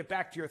timeout. We get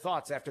back to your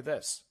thoughts after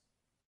this.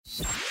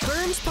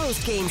 Vern's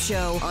Postgame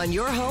Show on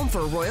your home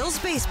for Royals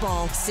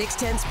baseball,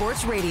 610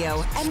 Sports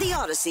Radio, and the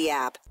Odyssey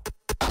app.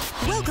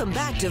 Welcome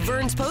back to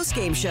Vern's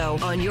Postgame Show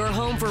on your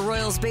home for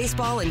Royals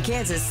baseball in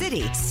Kansas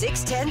City,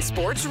 610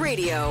 Sports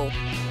Radio.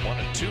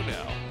 1-2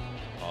 now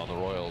on the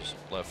Royals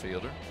left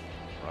fielder.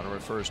 Runner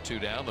at first, 2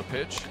 down, the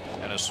pitch,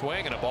 and a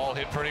swing, and a ball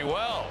hit pretty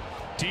well.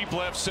 Deep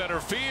left center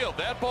field.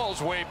 That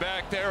ball's way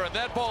back there, and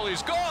that ball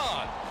is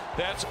gone.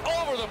 That's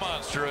over the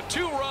monster, a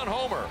 2-run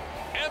homer.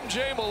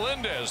 MJ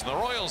Melendez, and the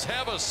Royals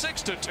have a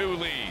 6-2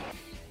 lead.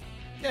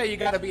 Yeah, you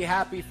got to be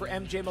happy for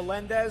MJ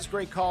Melendez.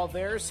 Great call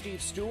there. Steve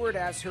Stewart,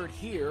 as heard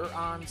here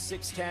on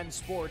 610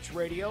 Sports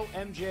Radio.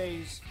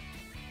 MJ's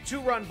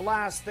 2-run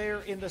blast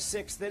there in the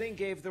 6th inning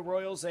gave the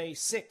Royals a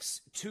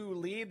 6-2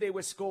 lead. They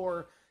would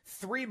score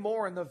 3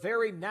 more in the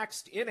very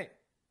next inning.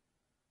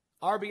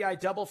 RBI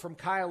double from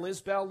Kyle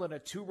Isbell and a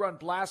 2-run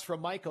blast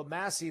from Michael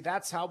Massey.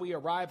 That's how we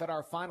arrive at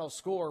our final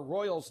score.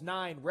 Royals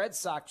 9, Red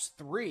Sox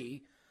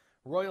 3.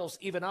 Royals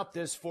even up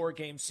this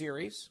 4-game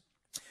series.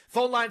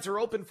 Phone lines are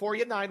open for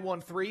you,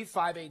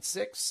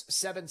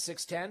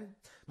 913-586-7610.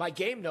 My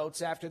game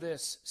notes after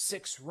this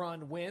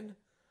 6-run win,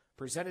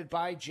 presented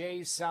by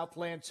Jay's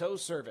Southland Tow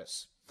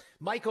Service.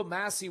 Michael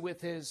Massey with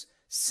his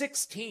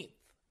 16th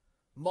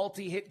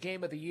multi-hit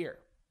game of the year.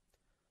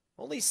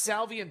 Only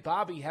Salvi and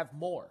Bobby have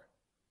more.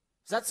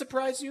 Does that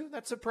surprise you?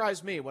 That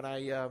surprised me when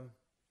I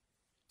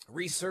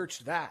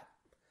researched that.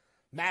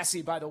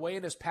 Massey, by the way,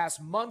 in his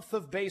past month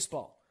of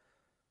baseball.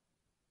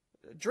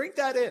 Drink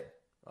that in.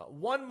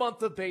 1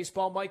 month of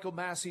baseball, Michael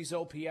Massey's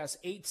OPS,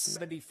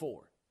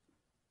 874.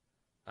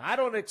 I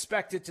don't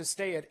expect it to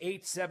stay at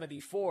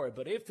 874,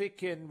 but if it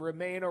can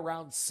remain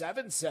around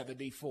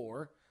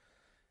 774,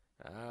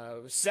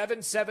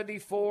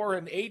 774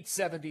 and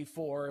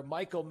 874,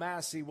 Michael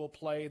Massey will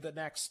play the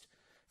next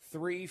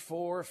 3,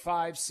 4,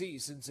 5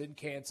 seasons in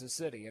Kansas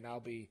City, and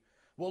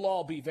we'll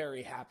all be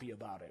very happy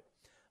about it.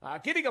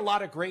 Getting a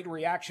lot of great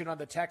reaction on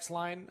the text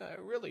line. I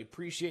really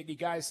appreciate you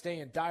guys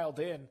staying dialed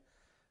in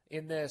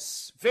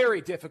this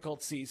very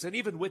difficult season.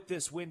 Even with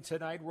this win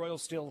tonight,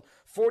 Royals still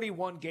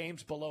 41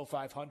 games below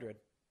 500.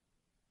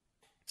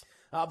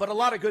 But a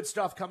lot of good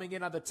stuff coming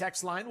in on the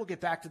text line. We'll get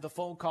back to the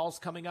phone calls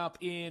coming up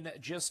in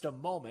just a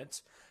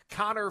moment.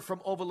 Connor from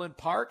Overland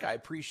Park, I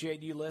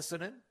appreciate you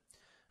listening.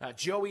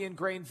 Joey in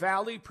Grain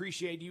Valley,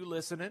 appreciate you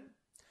listening.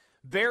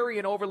 Barry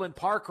in Overland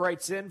Park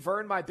writes in,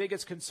 Vern, my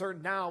biggest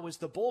concern now is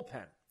the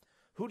bullpen.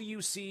 Who do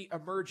you see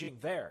emerging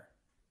there?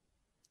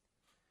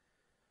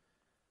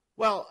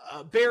 Well,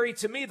 Barry,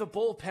 to me, the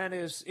bullpen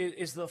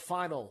is the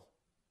final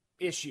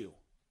issue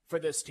for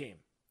this team.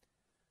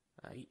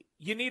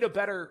 You need a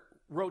better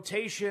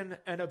rotation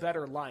and a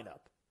better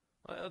lineup.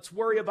 Let's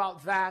worry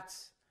about that,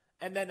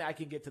 and then I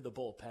can get to the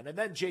bullpen. And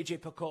then J.J.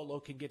 Piccolo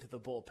can get to the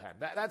bullpen.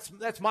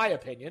 That's my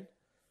opinion.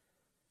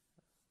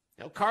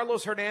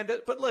 Carlos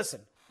Hernandez, but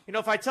listen,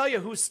 if I tell you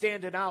who's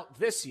standing out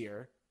this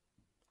year,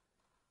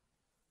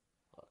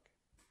 look,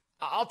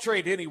 I'll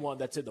trade anyone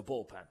that's in the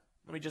bullpen.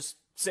 Let me just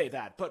say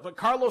that. But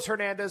Carlos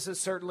Hernandez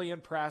is certainly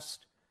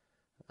impressed.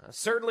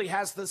 Certainly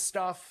has the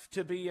stuff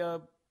to be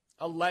a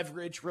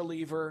leverage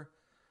reliever.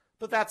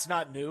 But that's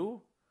not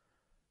new.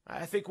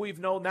 I think we've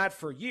known that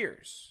for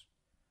years.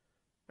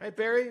 Right,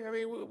 Barry? I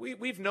mean,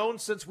 we've known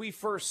since we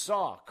first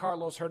saw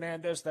Carlos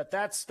Hernandez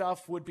that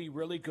stuff would be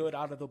really good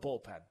out of the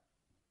bullpen.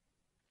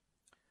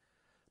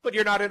 But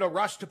you're not in a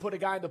rush to put a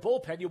guy in the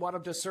bullpen. You want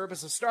him to serve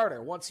as a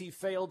starter. Once he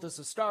failed as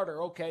a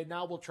starter, okay,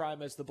 now we'll try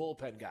him as the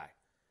bullpen guy.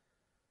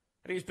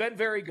 And he's been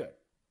very good.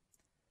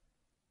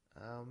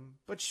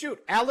 But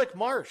shoot, Alec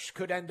Marsh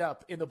could end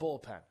up in the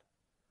bullpen.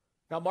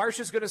 Now,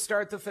 Marsh is going to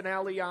start the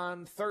finale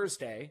on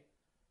Thursday.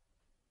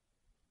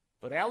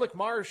 But Alec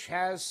Marsh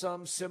has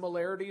some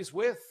similarities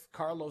with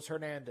Carlos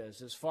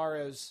Hernandez as far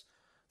as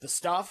the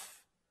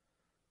stuff,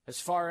 as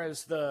far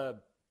as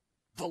the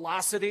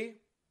velocity,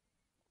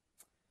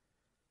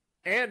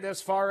 and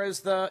as far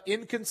as the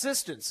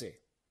inconsistency.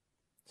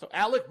 So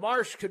Alec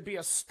Marsh could be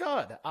a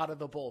stud out of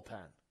the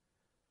bullpen.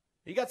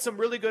 You got some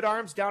really good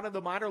arms down in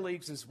the minor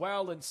leagues as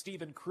well, and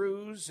Steven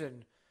Cruz,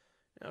 and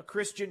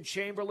Christian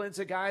Chamberlain's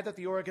a guy that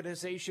the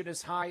organization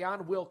is high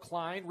on. Will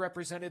Klein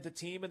represented the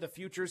team in the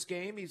Futures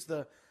game. He's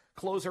the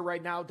closer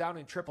right now down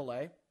in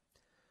AAA.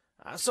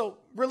 So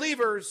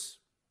relievers,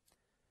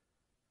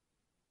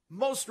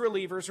 most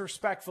relievers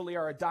respectfully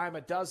are a dime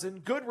a dozen.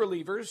 Good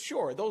relievers,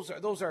 sure,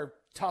 those are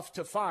tough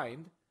to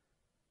find.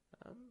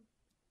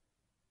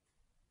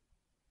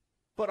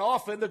 But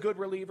often the good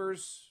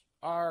relievers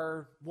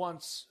are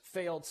once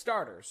failed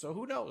starters. So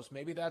who knows?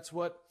 Maybe that's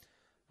what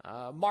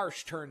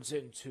Marsh turns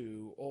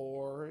into,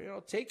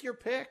 or take your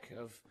pick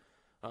of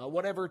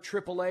whatever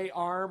AAA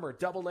arm or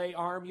AA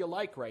arm you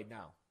like right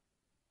now.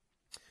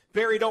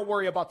 Barry, don't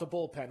worry about the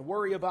bullpen.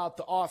 Worry about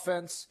the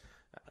offense.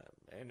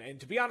 And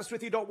to be honest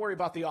with you, don't worry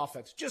about the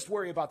offense. Just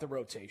worry about the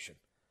rotation.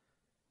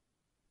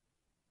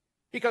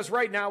 Because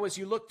right now, as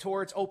you look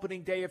towards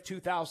opening day of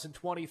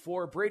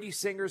 2024, Brady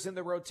Singer's in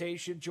the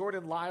rotation,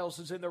 Jordan Lyles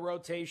is in the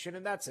rotation,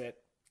 and that's it.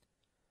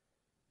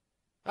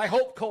 I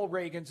hope Cole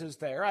Reagans is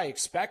there. I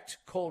expect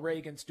Cole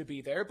Reagans to be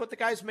there, but the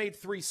guy's made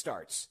 3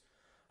 starts.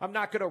 I'm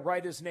not going to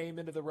write his name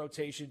into the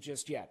rotation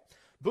just yet.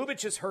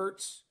 Bubic is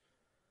hurt.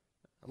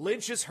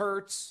 Lynch is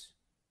hurt.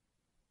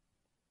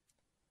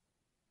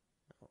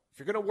 If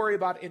you're going to worry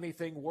about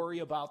anything, worry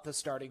about the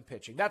starting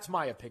pitching. That's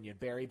my opinion,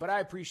 Barry, but I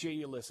appreciate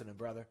you listening,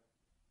 brother.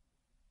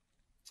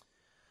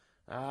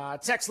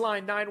 Text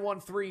line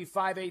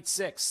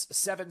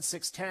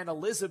 913-586-7610.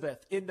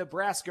 Elizabeth in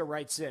Nebraska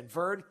writes in,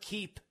 Vern,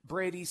 keep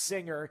Brady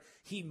Singer.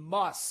 He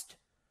must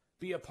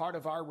be a part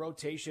of our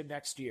rotation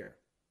next year.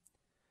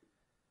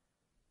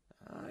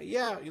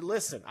 Yeah,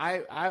 listen,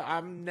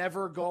 I'm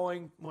never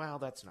going, well,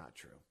 that's not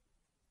true.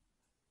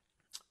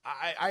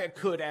 I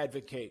could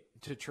advocate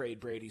to trade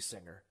Brady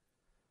Singer.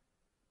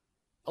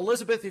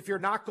 Elizabeth, if you're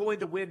not going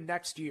to win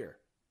next year,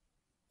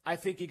 I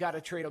think you got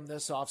to trade him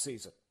this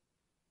offseason.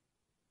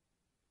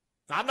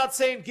 I'm not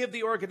saying give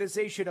the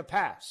organization a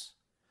pass.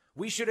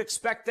 We should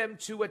expect them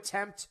to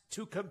attempt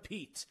to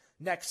compete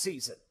next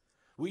season.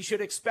 We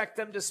should expect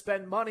them to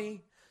spend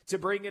money to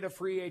bring in a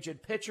free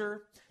agent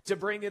pitcher, to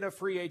bring in a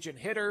free agent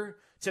hitter,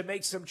 to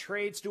make some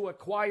trades to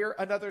acquire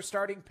another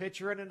starting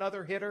pitcher and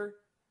another hitter.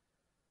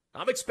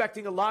 I'm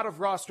expecting a lot of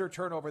roster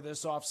turnover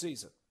this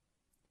offseason.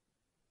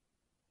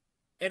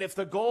 And if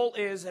the goal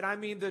is, and I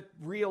mean the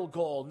real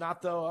goal,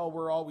 not the, oh,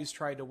 we're always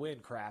trying to win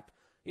crap.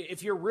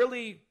 If you're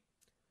really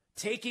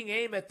taking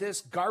aim at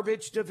this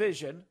garbage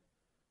division,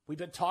 we've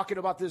been talking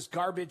about this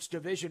garbage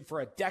division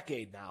for a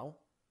decade now.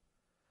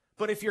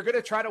 But if you're going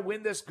to try to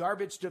win this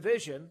garbage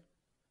division,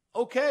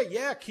 okay,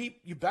 yeah,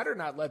 you better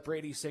not let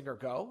Brady Singer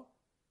go.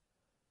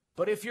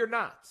 But if you're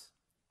not,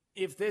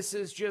 if this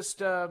is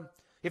just,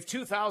 if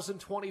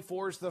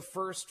 2024 is the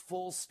first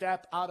full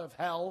step out of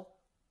hell,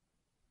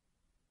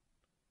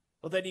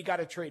 well, then you got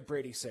to trade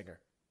Brady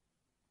Singer.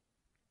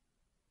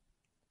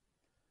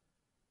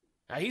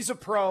 Now, he's a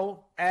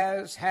pro,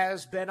 as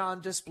has been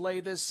on display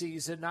this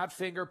season, not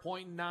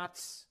finger-pointing,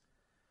 not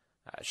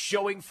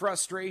showing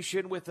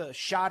frustration with a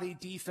shoddy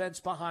defense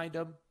behind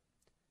him.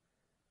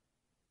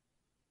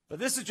 But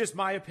this is just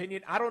my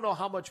opinion. I don't know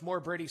how much more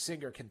Brady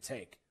Singer can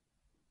take.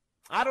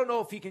 I don't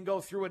know if he can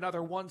go through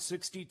another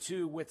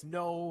 162 with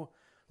no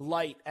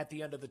light at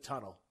the end of the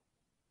tunnel.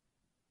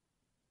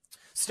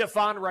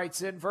 Stefan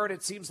writes in, Vern,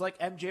 it seems like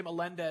MJ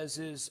Melendez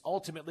is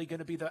ultimately going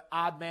to be the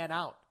odd man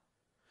out.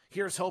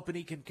 Here's hoping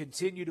he can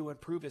continue to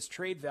improve his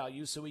trade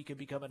value so he can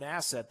become an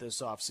asset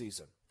this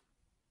offseason.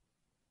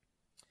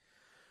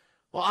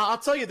 Well, I'll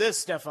tell you this,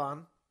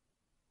 Stefan.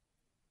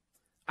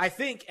 I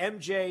think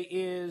MJ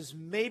is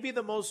maybe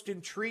the most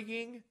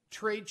intriguing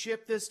trade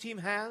chip this team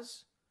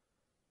has.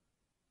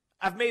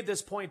 I've made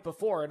this point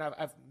before, and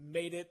I've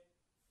made it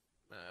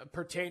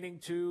pertaining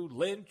to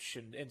Lynch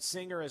and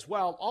Singer as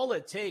well. All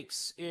it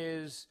takes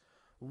is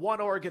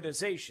one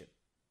organization.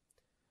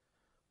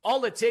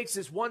 All it takes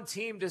is one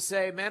team to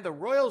say, man, the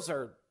Royals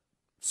are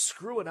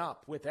screwing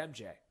up with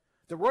MJ.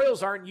 The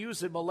Royals aren't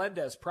using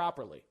Melendez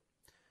properly.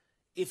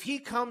 If he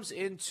comes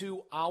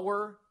into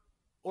our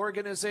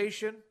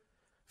organization,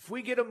 if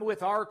we get him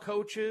with our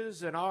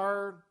coaches and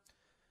our,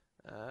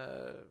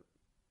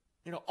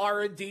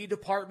 R&D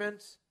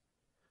department,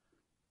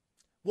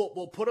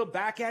 we'll put him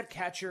back at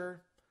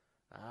catcher.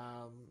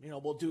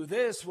 We'll do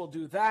this, we'll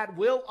do that.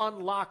 We'll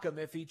unlock him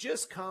if he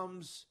just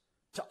comes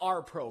to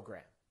our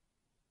program.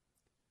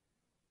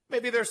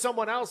 Maybe there's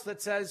someone else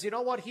that says, you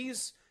know what,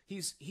 he's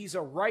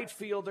a right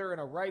fielder and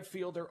a right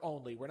fielder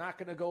only. We're not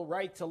going to go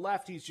right to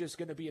left. He's just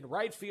going to be in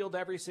right field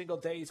every single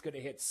day. He's going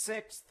to hit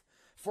sixth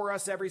for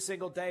us every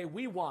single day.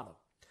 We want him.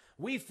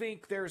 We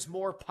think there's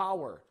more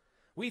power.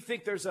 We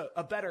think there's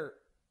a better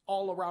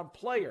all-around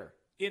player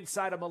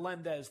inside of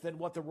Melendez than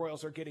what the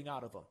Royals are getting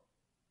out of him.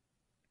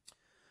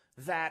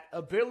 That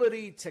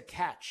ability to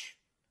catch,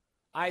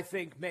 I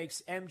think,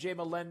 makes MJ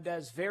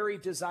Melendez very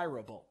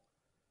desirable.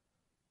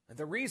 And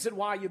the reason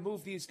why you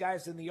move these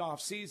guys in the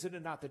offseason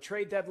and not the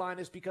trade deadline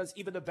is because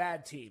even the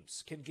bad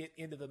teams can get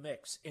into the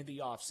mix in the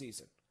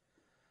offseason.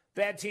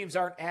 Bad teams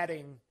aren't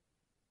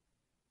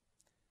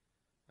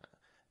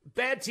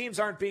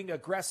being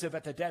aggressive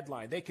at the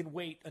deadline. They can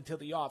wait until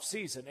the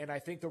offseason, and I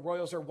think the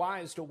Royals are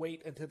wise to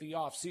wait until the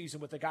offseason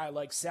with a guy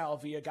like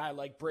Salvi, a guy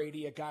like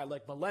Brady, a guy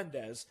like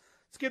Melendez.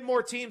 Let's get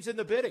more teams in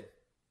the bidding.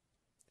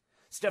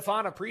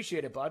 Stefan,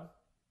 appreciate it, bud.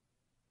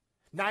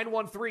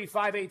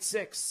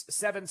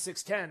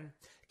 913-586-7610.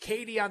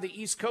 Katie on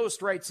the East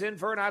Coast writes in,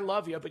 Vern, I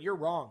love you, but you're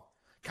wrong.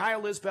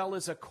 Kyle Isbell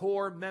is a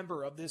core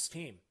member of this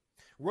team.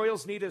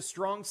 Royals need a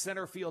strong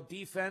center field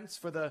defense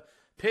for the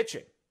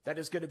pitching that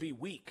is going to be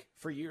weak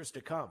for years to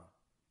come.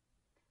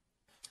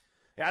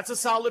 Yeah, that's a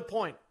solid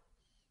point.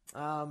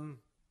 While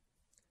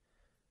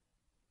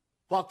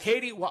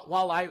Katie,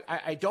 while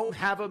I don't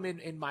have him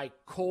in my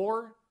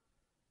core,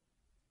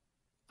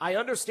 I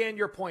understand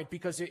your point,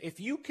 because if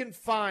you can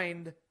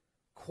find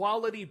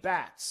quality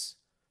bats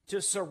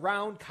to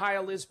surround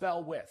Kyle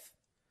Isbell with,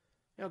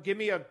 give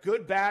me a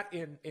good bat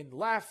in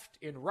left,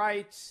 in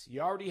right.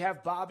 You already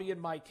have Bobby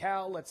and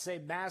Michael. Let's say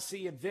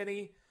Massey and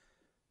Vinny.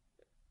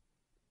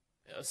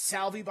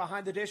 Salvi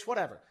behind the dish,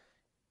 whatever.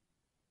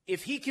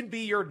 if he can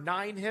be your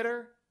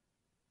 9-hitter,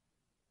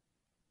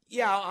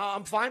 yeah,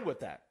 I'm fine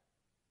with that.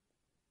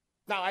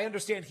 Now, I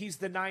understand he's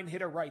the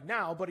 9-hitter right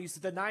now, but he's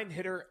the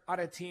 9-hitter on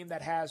a team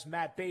that has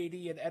Matt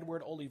Beatty and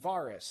Edward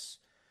Olivares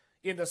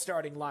in the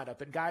starting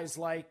lineup, and guys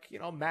like,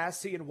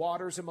 Massey and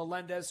Waters and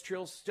Melendez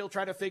still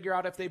trying to figure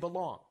out if they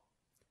belong.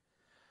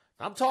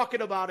 I'm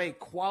talking about a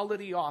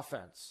quality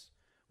offense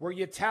where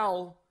you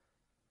tell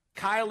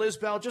Kyle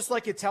Isbell, just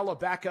like you tell a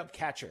backup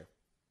catcher,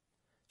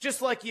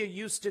 just like you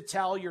used to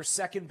tell your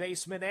second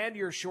baseman and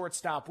your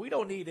shortstop, we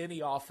don't need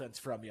any offense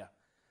from you.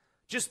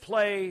 Just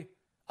play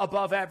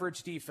above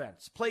average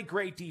defense, play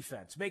great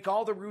defense, make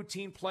all the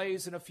routine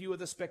plays and a few of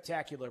the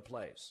spectacular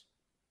plays.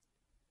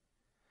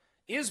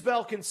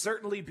 Isbell can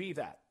certainly be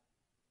that.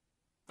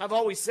 I've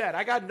always said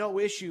I got no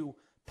issue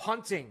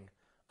punting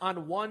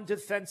on one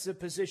defensive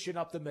position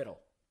up the middle.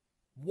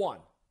 One.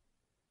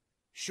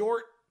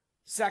 Short,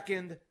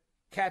 second,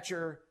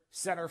 catcher,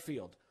 center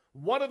field.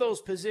 One of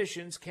those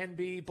positions can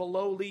be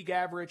below league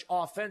average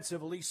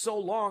offensively so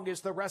long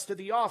as the rest of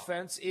the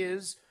offense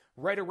is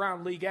right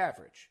around league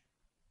average.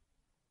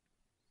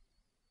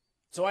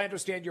 So I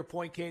understand your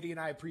point, Katie, and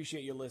I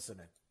appreciate you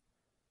listening.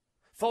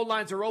 Phone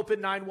lines are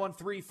open,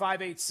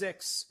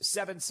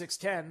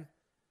 913-586-7610.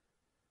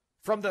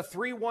 From the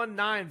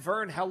 319,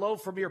 Vern, hello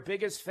from your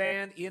biggest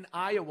fan in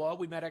Iowa.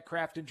 We met at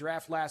Craft and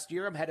Draft last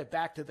year. I'm headed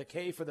back to the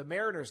K for the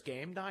Mariners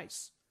game.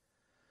 Nice.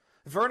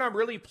 Vern, I'm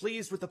really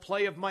pleased with the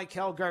play of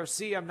Maikel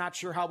Garcia. I'm not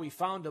sure how we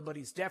found him, but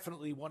he's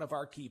definitely one of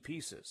our key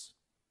pieces.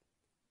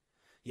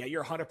 Yeah,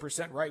 you're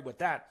 100% right with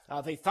that.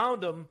 They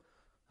found him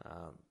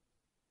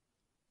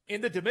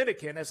in the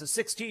Dominican as a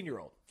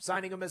 16-year-old,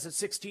 signing him as a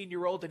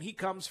 16-year-old, and he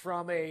comes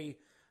from a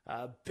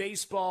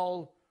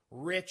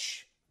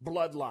baseball-rich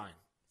bloodline.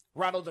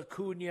 Ronald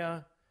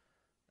Acuna,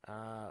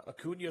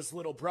 Acuna's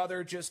little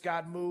brother just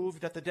got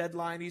moved at the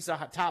deadline. He's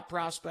a top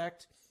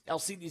prospect.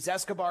 Alcides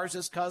Escobar's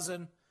his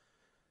cousin.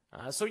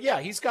 So, yeah,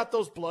 he's got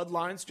those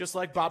bloodlines just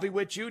like Bobby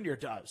Witt Jr.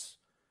 does.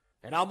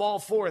 And I'm all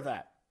for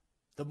that.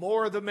 The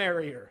more, the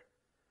merrier.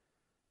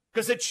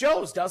 Because it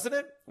shows, doesn't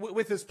it,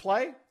 with his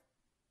play?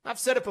 I've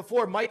said it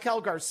before,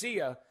 Maikel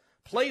Garcia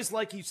plays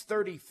like he's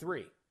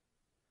 33.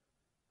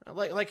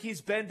 Like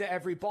he's been to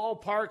every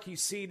ballpark.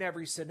 He's seen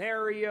every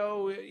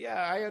scenario. Yeah,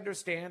 I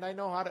understand. I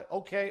know how to.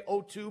 Okay,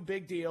 0-2,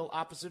 big deal.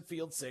 Opposite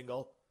field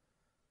single.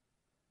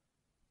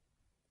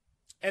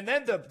 And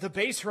then the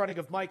base running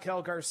of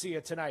Maikel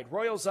Garcia tonight.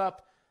 Royals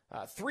up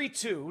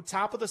 3-2,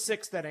 top of the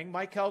sixth inning.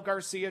 Maikel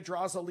Garcia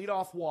draws a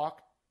leadoff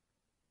walk.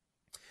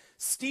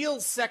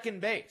 Steals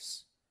second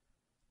base.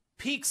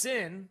 Peeks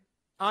in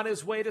on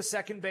his way to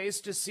second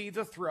base to see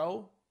the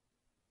throw.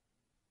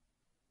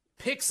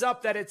 Picks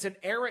up that it's an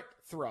errant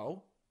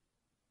throw,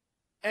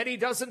 and he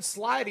doesn't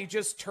slide. He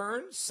just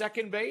turns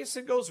second base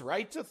and goes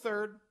right to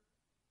third.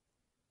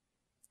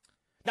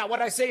 Now,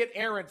 when I say an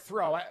errant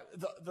throw,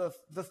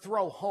 the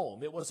throw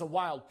home, it was a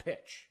wild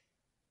pitch.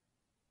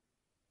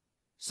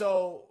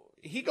 So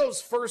he goes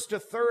first to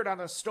third on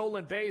a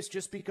stolen base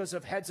just because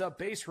of heads-up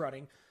base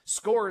running,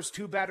 scores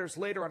two batters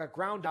later on a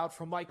ground out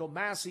from Michael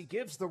Massey,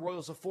 gives the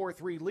Royals a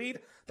 4-3 lead.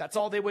 That's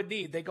all they would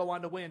need. They go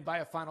on to win by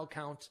a final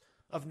count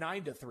of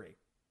 9-3.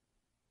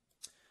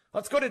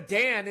 Let's go to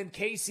Dan in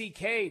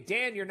KCK.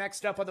 Dan, you're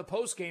next up on the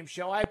postgame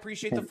show. I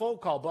appreciate the phone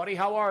call, buddy.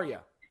 How are you?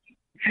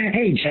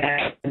 Hey,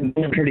 Jack. I'm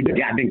doing pretty good.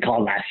 Yeah, I've been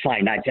called last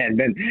 5 nights, and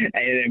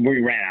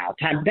we ran out of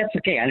time. That's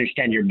okay. I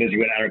understand you're busy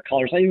with other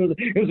callers.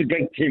 It was a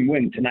great team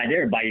win tonight.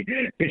 Everybody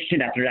pitched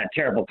in after that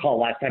terrible call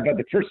last time by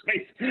the first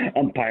base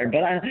umpire.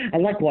 But I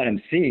like what I'm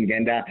seeing.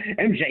 And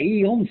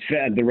MJ owns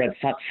the Red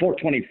Sox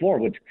 424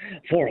 with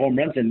 4 home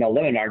runs and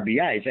 11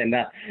 RBIs. And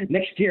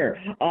next year,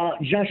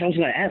 Josh, I was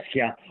going to ask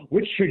you,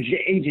 which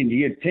free agent do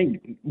you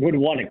think would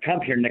want to come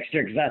here next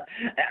year? Because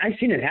I've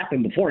seen it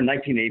happen before in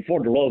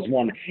 1984. The Royals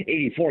won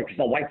 84 because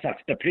the White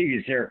Sox the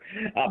previous year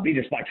beat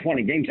us by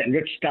 20 games, and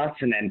Rich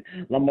Dotson and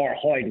Lamar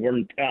Hoyd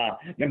weren't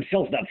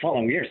themselves that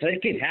following year. So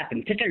it can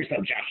happen. Take care of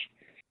yourself, Josh.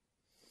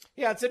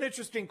 Yeah, it's an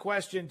interesting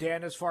question,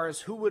 Dan, as far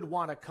as who would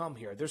want to come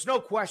here. There's no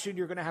question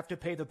you're going to have to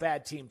pay the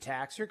bad team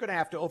tax. You're going to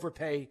have to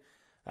overpay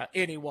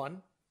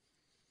anyone.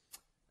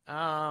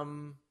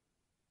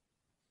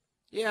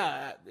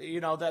 Yeah,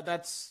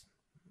 that's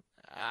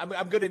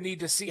I'm going to need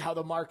to see how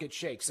the market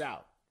shakes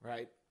out,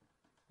 right?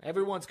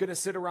 Everyone's going to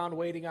sit around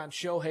waiting on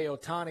Shohei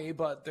Ohtani,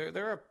 but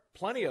there are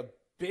plenty of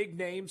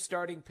big-name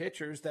starting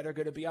pitchers that are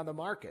going to be on the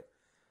market.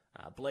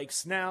 Blake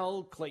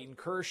Snell, Clayton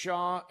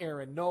Kershaw,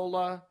 Aaron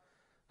Nola.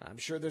 I'm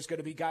sure there's going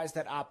to be guys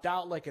that opt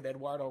out, like an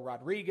Eduardo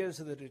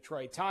Rodriguez of the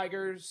Detroit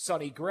Tigers,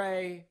 Sonny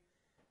Gray.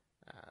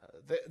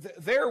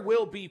 There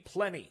will be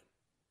plenty.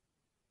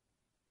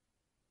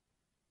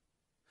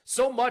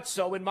 So much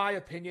so, in my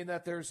opinion,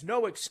 that there's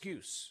no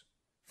excuse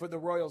for the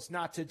Royals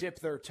not to dip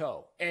their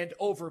toe and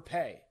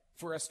overpay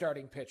for a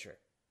starting pitcher.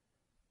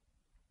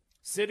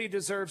 City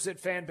deserves it.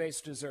 Fan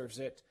base deserves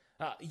it.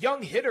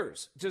 Young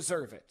hitters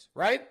deserve it,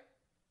 right?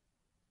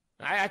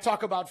 I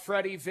talk about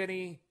Freddie,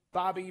 Vinny,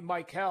 Bobby,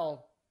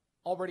 Maikel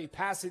already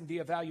passing the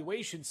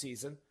evaluation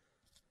season.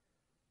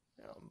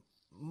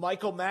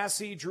 Michael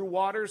Massey, Drew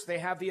Waters, they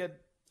have the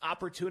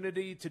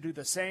opportunity to do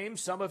the same.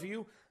 Some of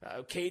you,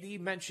 Katie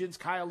mentions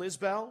Kyle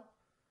Isbell,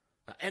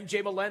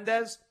 MJ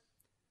Melendez.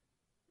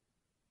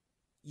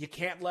 You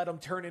can't let them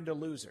turn into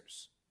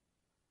losers.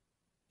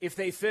 If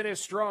they finish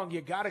strong,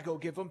 you got to go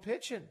give them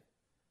pitching.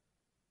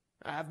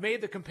 I've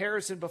made the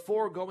comparison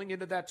before going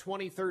into that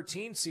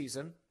 2013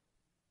 season.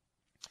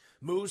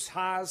 Moose,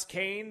 Haas,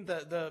 Kane,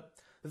 the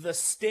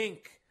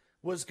stink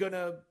was going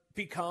to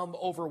become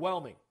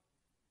overwhelming.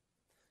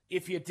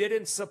 If you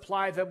didn't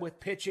supply them with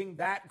pitching,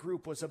 that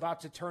group was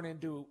about to turn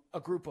into a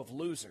group of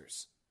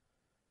losers.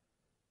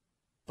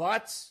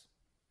 But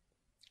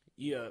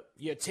you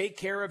take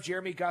care of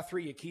Jeremy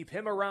Guthrie, you keep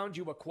him around,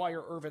 you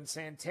acquire Irvin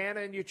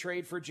Santana, and you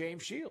trade for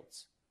James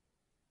Shields.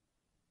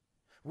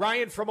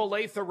 Ryan from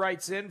Olathe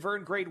writes in,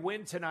 Vern, great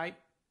win tonight.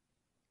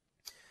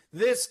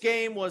 This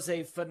game was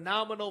a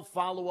phenomenal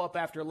follow-up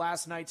after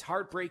last night's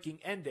heartbreaking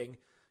ending.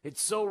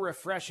 It's so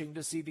refreshing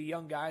to see the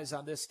young guys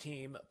on this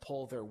team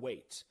pull their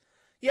weight.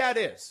 Yeah, it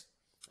is.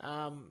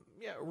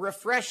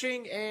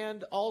 Refreshing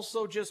and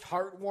also just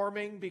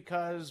heartwarming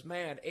because,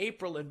 man,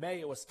 April and May,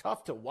 it was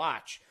tough to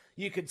watch.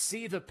 You could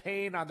see the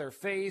pain on their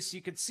face.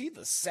 You could see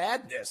the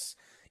sadness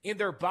in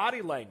their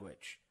body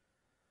language.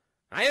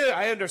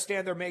 I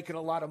understand they're making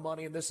a lot of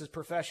money and this is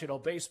professional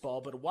baseball,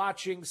 but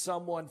watching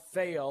someone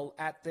fail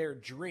at their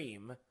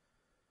dream,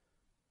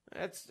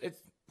 it's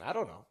I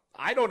don't know.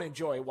 I don't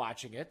enjoy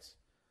watching it.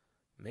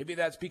 Maybe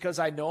that's because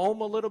I know them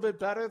a little bit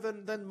better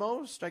than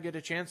most. I get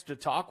a chance to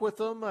talk with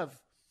them.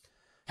 I've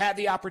had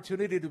the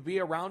opportunity to be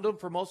around them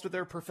for most of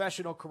their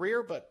professional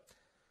career, but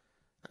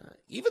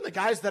even the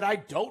guys that I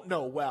don't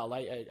know well,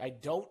 I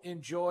don't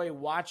enjoy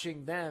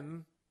watching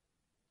them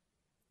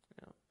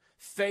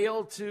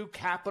fail to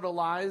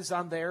capitalize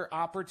on their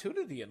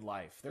opportunity in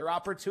life, their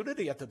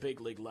opportunity at the big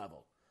league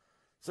level.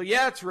 So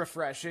yeah, it's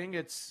refreshing.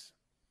 It's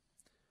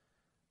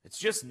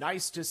just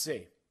nice to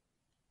see.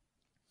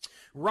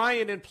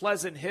 Ryan in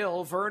Pleasant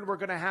Hill, Vern, we're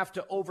going to have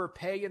to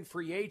overpay in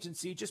free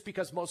agency just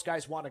because most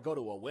guys want to go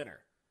to a winner.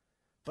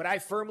 But I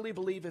firmly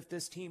believe if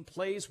this team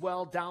plays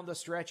well down the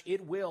stretch,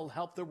 it will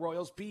help the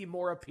Royals be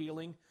more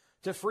appealing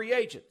to free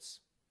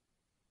agents.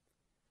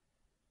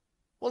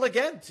 Well,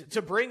 again,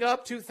 to bring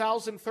up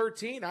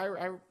 2013,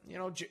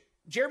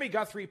 Jeremy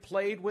Guthrie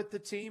played with the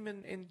team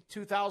in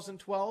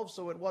 2012,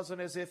 so it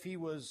wasn't as if he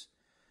was,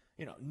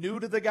 new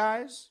to the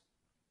guys.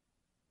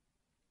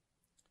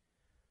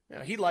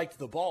 He liked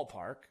the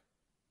ballpark.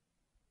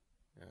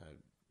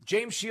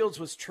 James Shields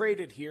was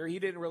traded here. He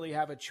didn't really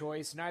have a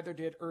choice. Neither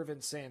did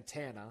Irvin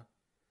Santana.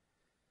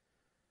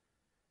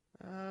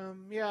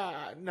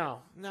 Ryan,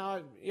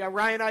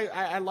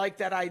 I like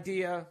that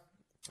idea.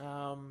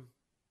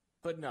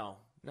 But no,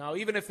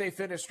 even if they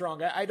finish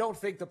strong, I don't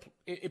think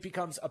it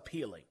becomes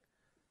appealing.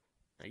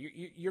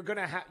 You're going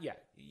to have,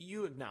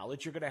 you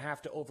acknowledge you're going to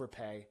have to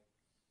overpay.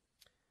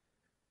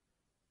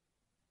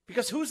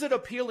 Because who's it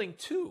appealing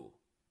to?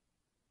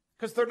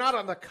 Because they're not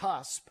on the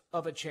cusp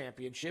of a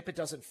championship. It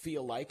doesn't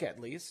feel like,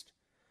 at least.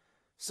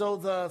 So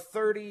the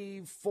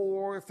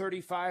 34,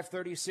 35,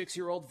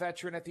 36-year-old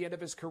veteran at the end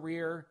of his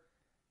career,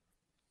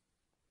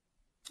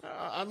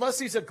 unless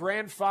he's a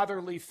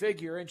grandfatherly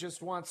figure and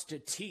just wants to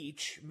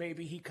teach,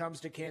 maybe he comes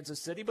to Kansas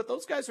City. But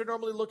those guys are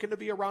normally looking to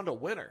be around a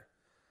winner,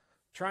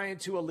 trying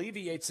to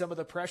alleviate some of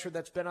the pressure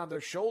that's been on their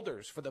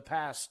shoulders for the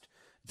past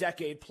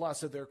decade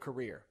plus of their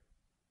career.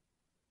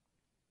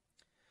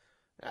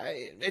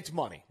 It's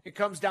money. It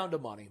comes down to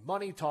money.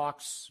 Money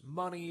talks.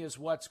 Money is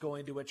what's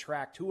going to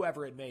attract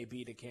whoever it may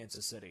be to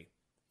Kansas City.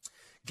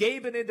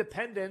 Gabe in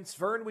Independence.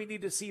 Vern, we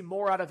need to see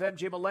more out of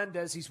MJ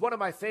Melendez. He's one of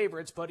my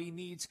favorites, but he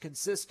needs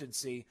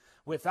consistency.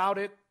 Without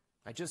it,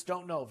 I just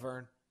don't know,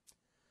 Vern.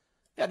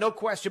 Yeah, no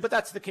question, but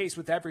that's the case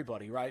with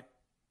everybody, right?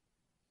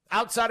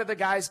 Outside of the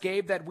guys,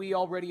 Gabe, that we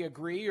already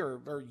agree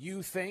or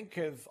you think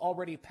have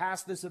already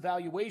passed this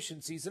evaluation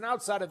season,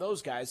 outside of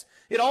those guys,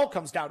 it all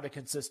comes down to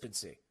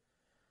consistency.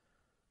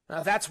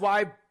 Now, that's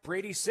why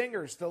Brady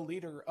Singer's the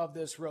leader of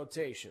this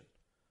rotation.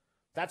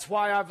 That's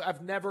why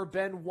I've never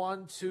been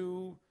one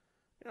to,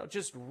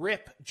 just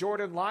rip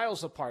Jordan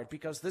Lyles apart,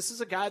 because this is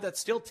a guy that's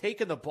still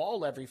taking the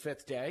ball every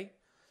fifth day,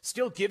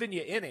 still giving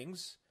you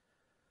innings,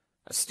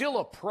 still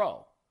a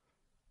pro.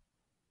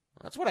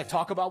 That's what I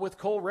talk about with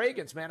Cole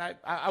Reagans, man.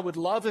 I would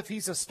love if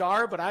he's a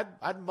star, but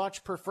I'd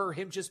much prefer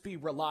him just be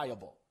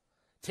reliable.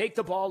 Take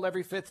the ball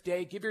every fifth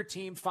day. Give your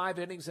team 5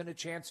 innings and a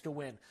chance to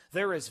win.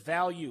 There is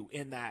value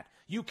in that.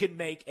 You can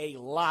make a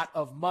lot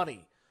of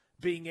money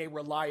being a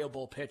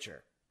reliable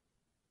pitcher.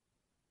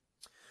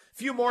 A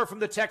few more from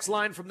the text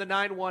line from the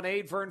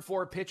 918. Vern,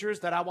 4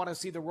 pitchers that I want to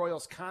see the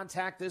Royals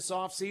contact this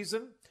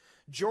offseason.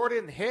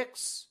 Jordan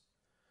Hicks,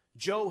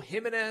 Joe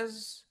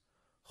Jimenez,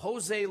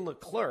 Jose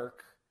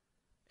Leclerc,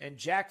 and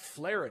Jack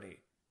Flaherty.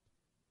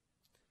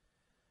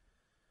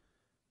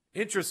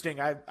 Interesting.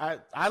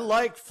 I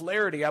like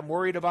Flaherty. I'm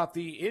worried about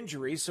the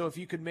injury, so if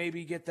you could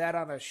maybe get that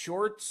on a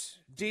short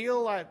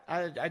deal,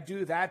 I'd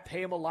do that.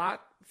 Pay him a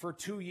lot for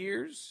 2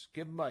 years.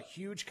 Give him a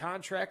huge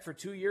contract for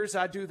 2 years.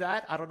 I'd do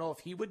that. I don't know if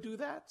he would do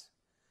that.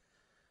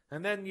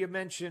 And then you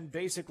mentioned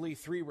basically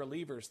 3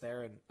 relievers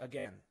there. And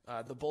again,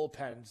 the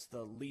bullpen's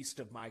the least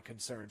of my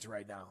concerns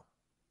right now.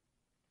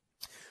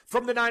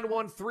 From the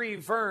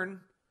 913,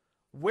 Vern,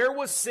 where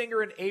was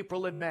Singer in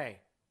April and May?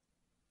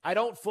 I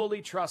don't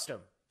fully trust him.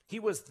 He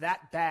was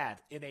that bad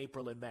in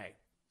April and May.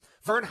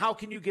 Vern, how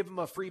can you give him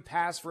a free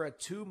pass for a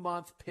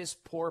 2-month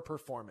piss-poor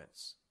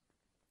performance?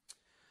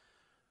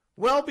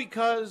 Well,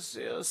 because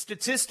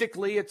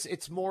statistically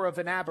it's more of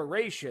an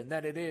aberration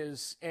than it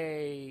is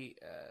a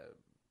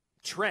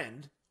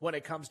trend when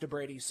it comes to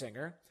Brady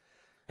Singer.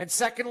 And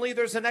secondly,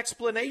 there's an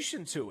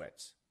explanation to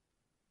it.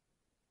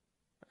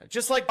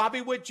 Just like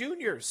Bobby Witt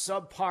Jr.'s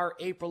subpar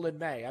April and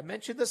May. I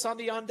mentioned this on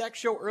the On Deck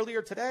show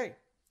earlier today.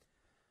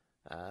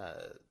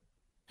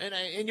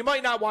 And you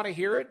might not want to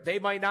hear it. They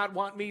might not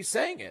want me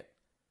saying it.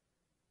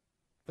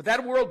 But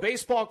that World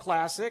Baseball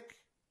Classic,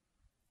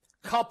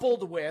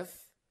 coupled with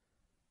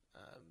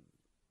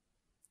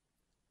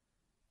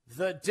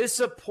the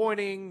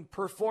disappointing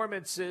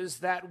performances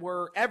that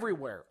were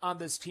everywhere on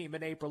this team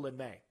in April and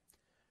May.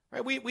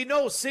 Right? We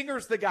know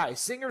Singer's the guy.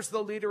 Singer's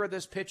the leader of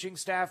this pitching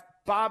staff.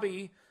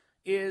 Bobby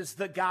is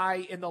the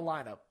guy in the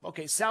lineup.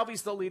 Okay,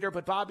 Salvi's the leader,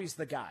 but Bobby's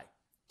the guy.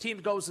 Team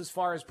goes as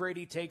far as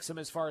Brady takes him,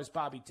 as far as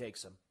Bobby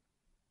takes him.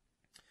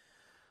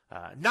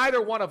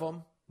 Neither one of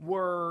them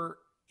were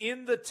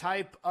in the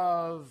type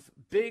of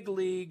big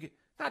league,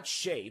 not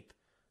shape,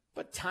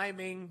 but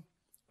timing,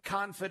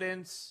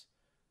 confidence,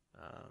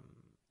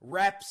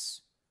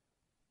 reps.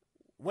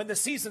 When the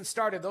season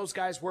started, those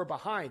guys were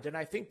behind, and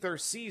I think their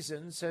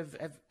seasons have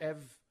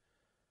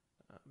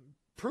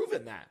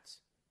proven that,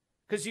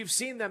 because you've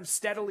seen them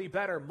steadily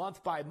better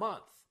month by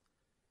month.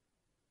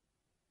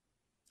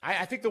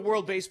 I think the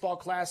World Baseball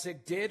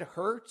Classic did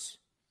hurt,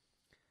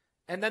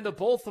 and then the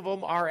both of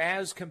them are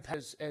as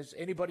competitive as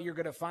anybody you're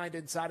going to find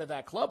inside of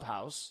that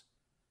clubhouse.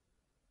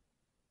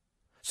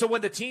 So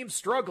when the team's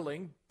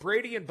struggling,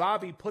 Brady and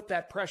Bobby put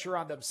that pressure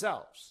on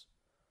themselves.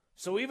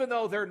 So even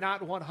though they're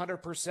not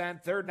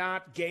 100%, they're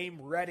not game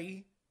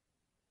ready,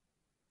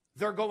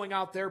 they're going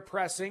out there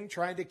pressing,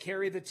 trying to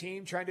carry the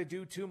team, trying to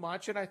do too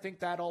much, and I think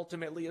that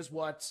ultimately is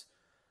what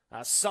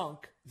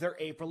sunk their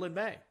April and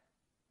May.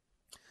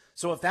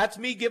 So if that's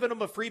me giving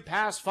them a free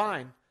pass,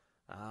 fine.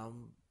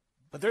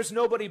 But there's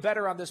nobody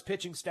better on this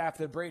pitching staff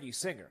than Brady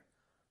Singer.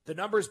 The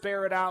numbers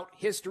bear it out.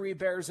 History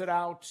bears it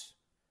out.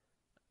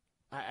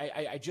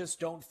 I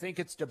just don't think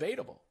it's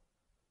debatable.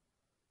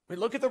 I mean,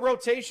 look at the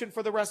rotation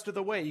for the rest of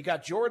the way. You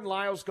got Jordan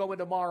Lyles going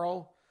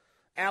tomorrow.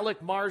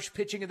 Alec Marsh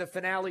pitching in the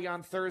finale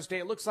on Thursday.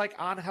 It looks like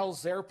Angel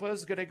Zerpa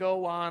is going to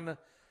go on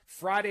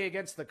Friday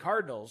against the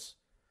Cardinals.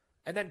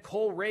 And then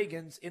Cole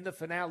Reagan's in the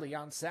finale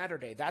on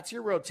Saturday. That's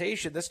your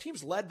rotation. This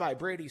team's led by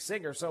Brady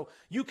Singer, so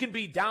you can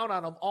be down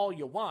on him all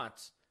you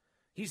want.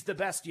 He's the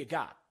best you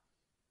got.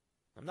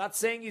 I'm not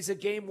saying he's a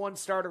Game 1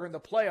 starter in the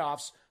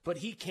playoffs, but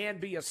he can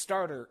be a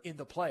starter in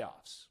the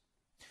playoffs.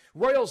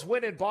 Royals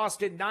win in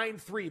Boston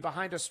 9-3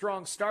 behind a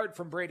strong start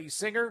from Brady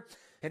Singer,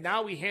 and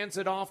now he hands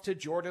it off to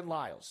Jordan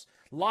Lyles.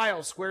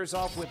 Lyles squares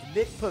off with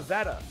Nick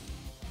Pivetta.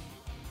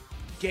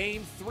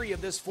 Game 3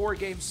 of this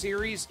 4-game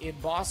series in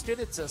Boston.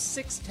 It's a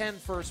 6:10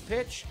 first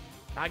pitch.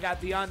 I got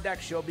the On Deck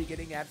show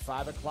beginning at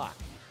 5 o'clock.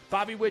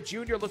 Bobby Witt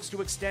Jr. looks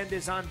to extend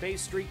his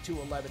on-base streak to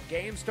 11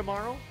 games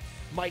tomorrow.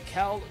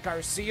 Michael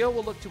Garcia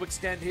will look to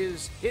extend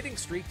his hitting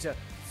streak to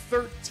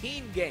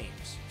 13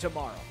 games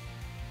tomorrow.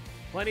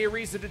 Plenty of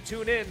reason to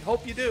tune in.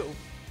 Hope you do.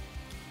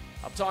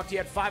 I'll talk to you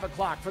at 5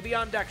 o'clock for the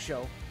On Deck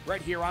show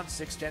right here on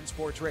 610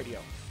 Sports Radio.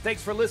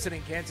 Thanks for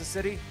listening, Kansas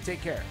City.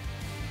 Take care.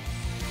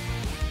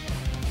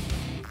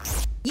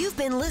 You've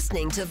been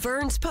listening to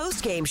Vern's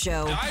Postgame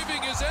Show.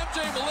 Diving is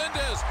MJ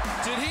Melendez.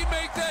 Did he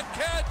make that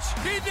catch?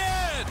 He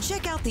did!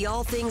 Check out the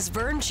All Things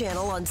Vern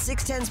channel on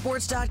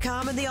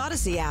 610sports.com and the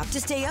Odyssey app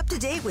to stay up to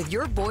date with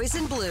your boys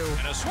in blue.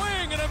 And a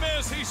swing and a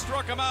miss. He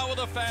struck him out with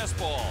a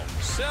fastball.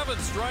 7th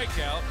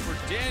strikeout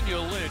for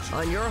Daniel Lynch.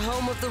 On your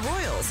home of the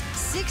Royals,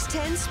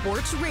 610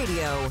 Sports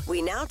Radio.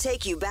 We now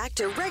take you back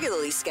to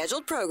regularly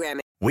scheduled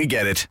programming. We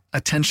get it.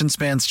 Attention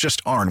spans just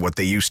aren't what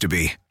they used to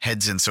be.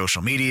 Heads in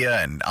social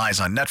media and eyes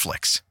on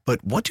Netflix.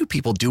 But what do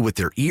people do with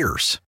their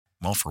ears?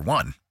 Well, for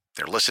one,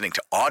 they're listening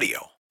to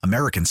audio.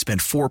 Americans spend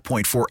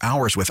 4.4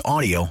 hours with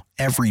audio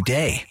every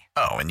day.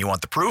 Oh, and you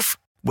want the proof?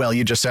 Well,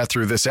 you just sat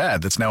through this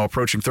ad that's now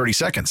approaching 30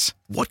 seconds.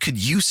 What could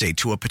you say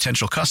to a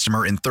potential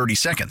customer in 30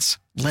 seconds?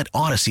 Let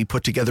Odyssey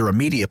put together a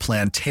media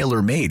plan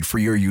tailor-made for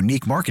your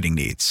unique marketing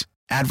needs.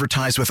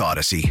 Advertise with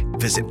Odyssey.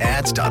 Visit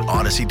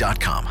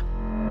ads.odyssey.com.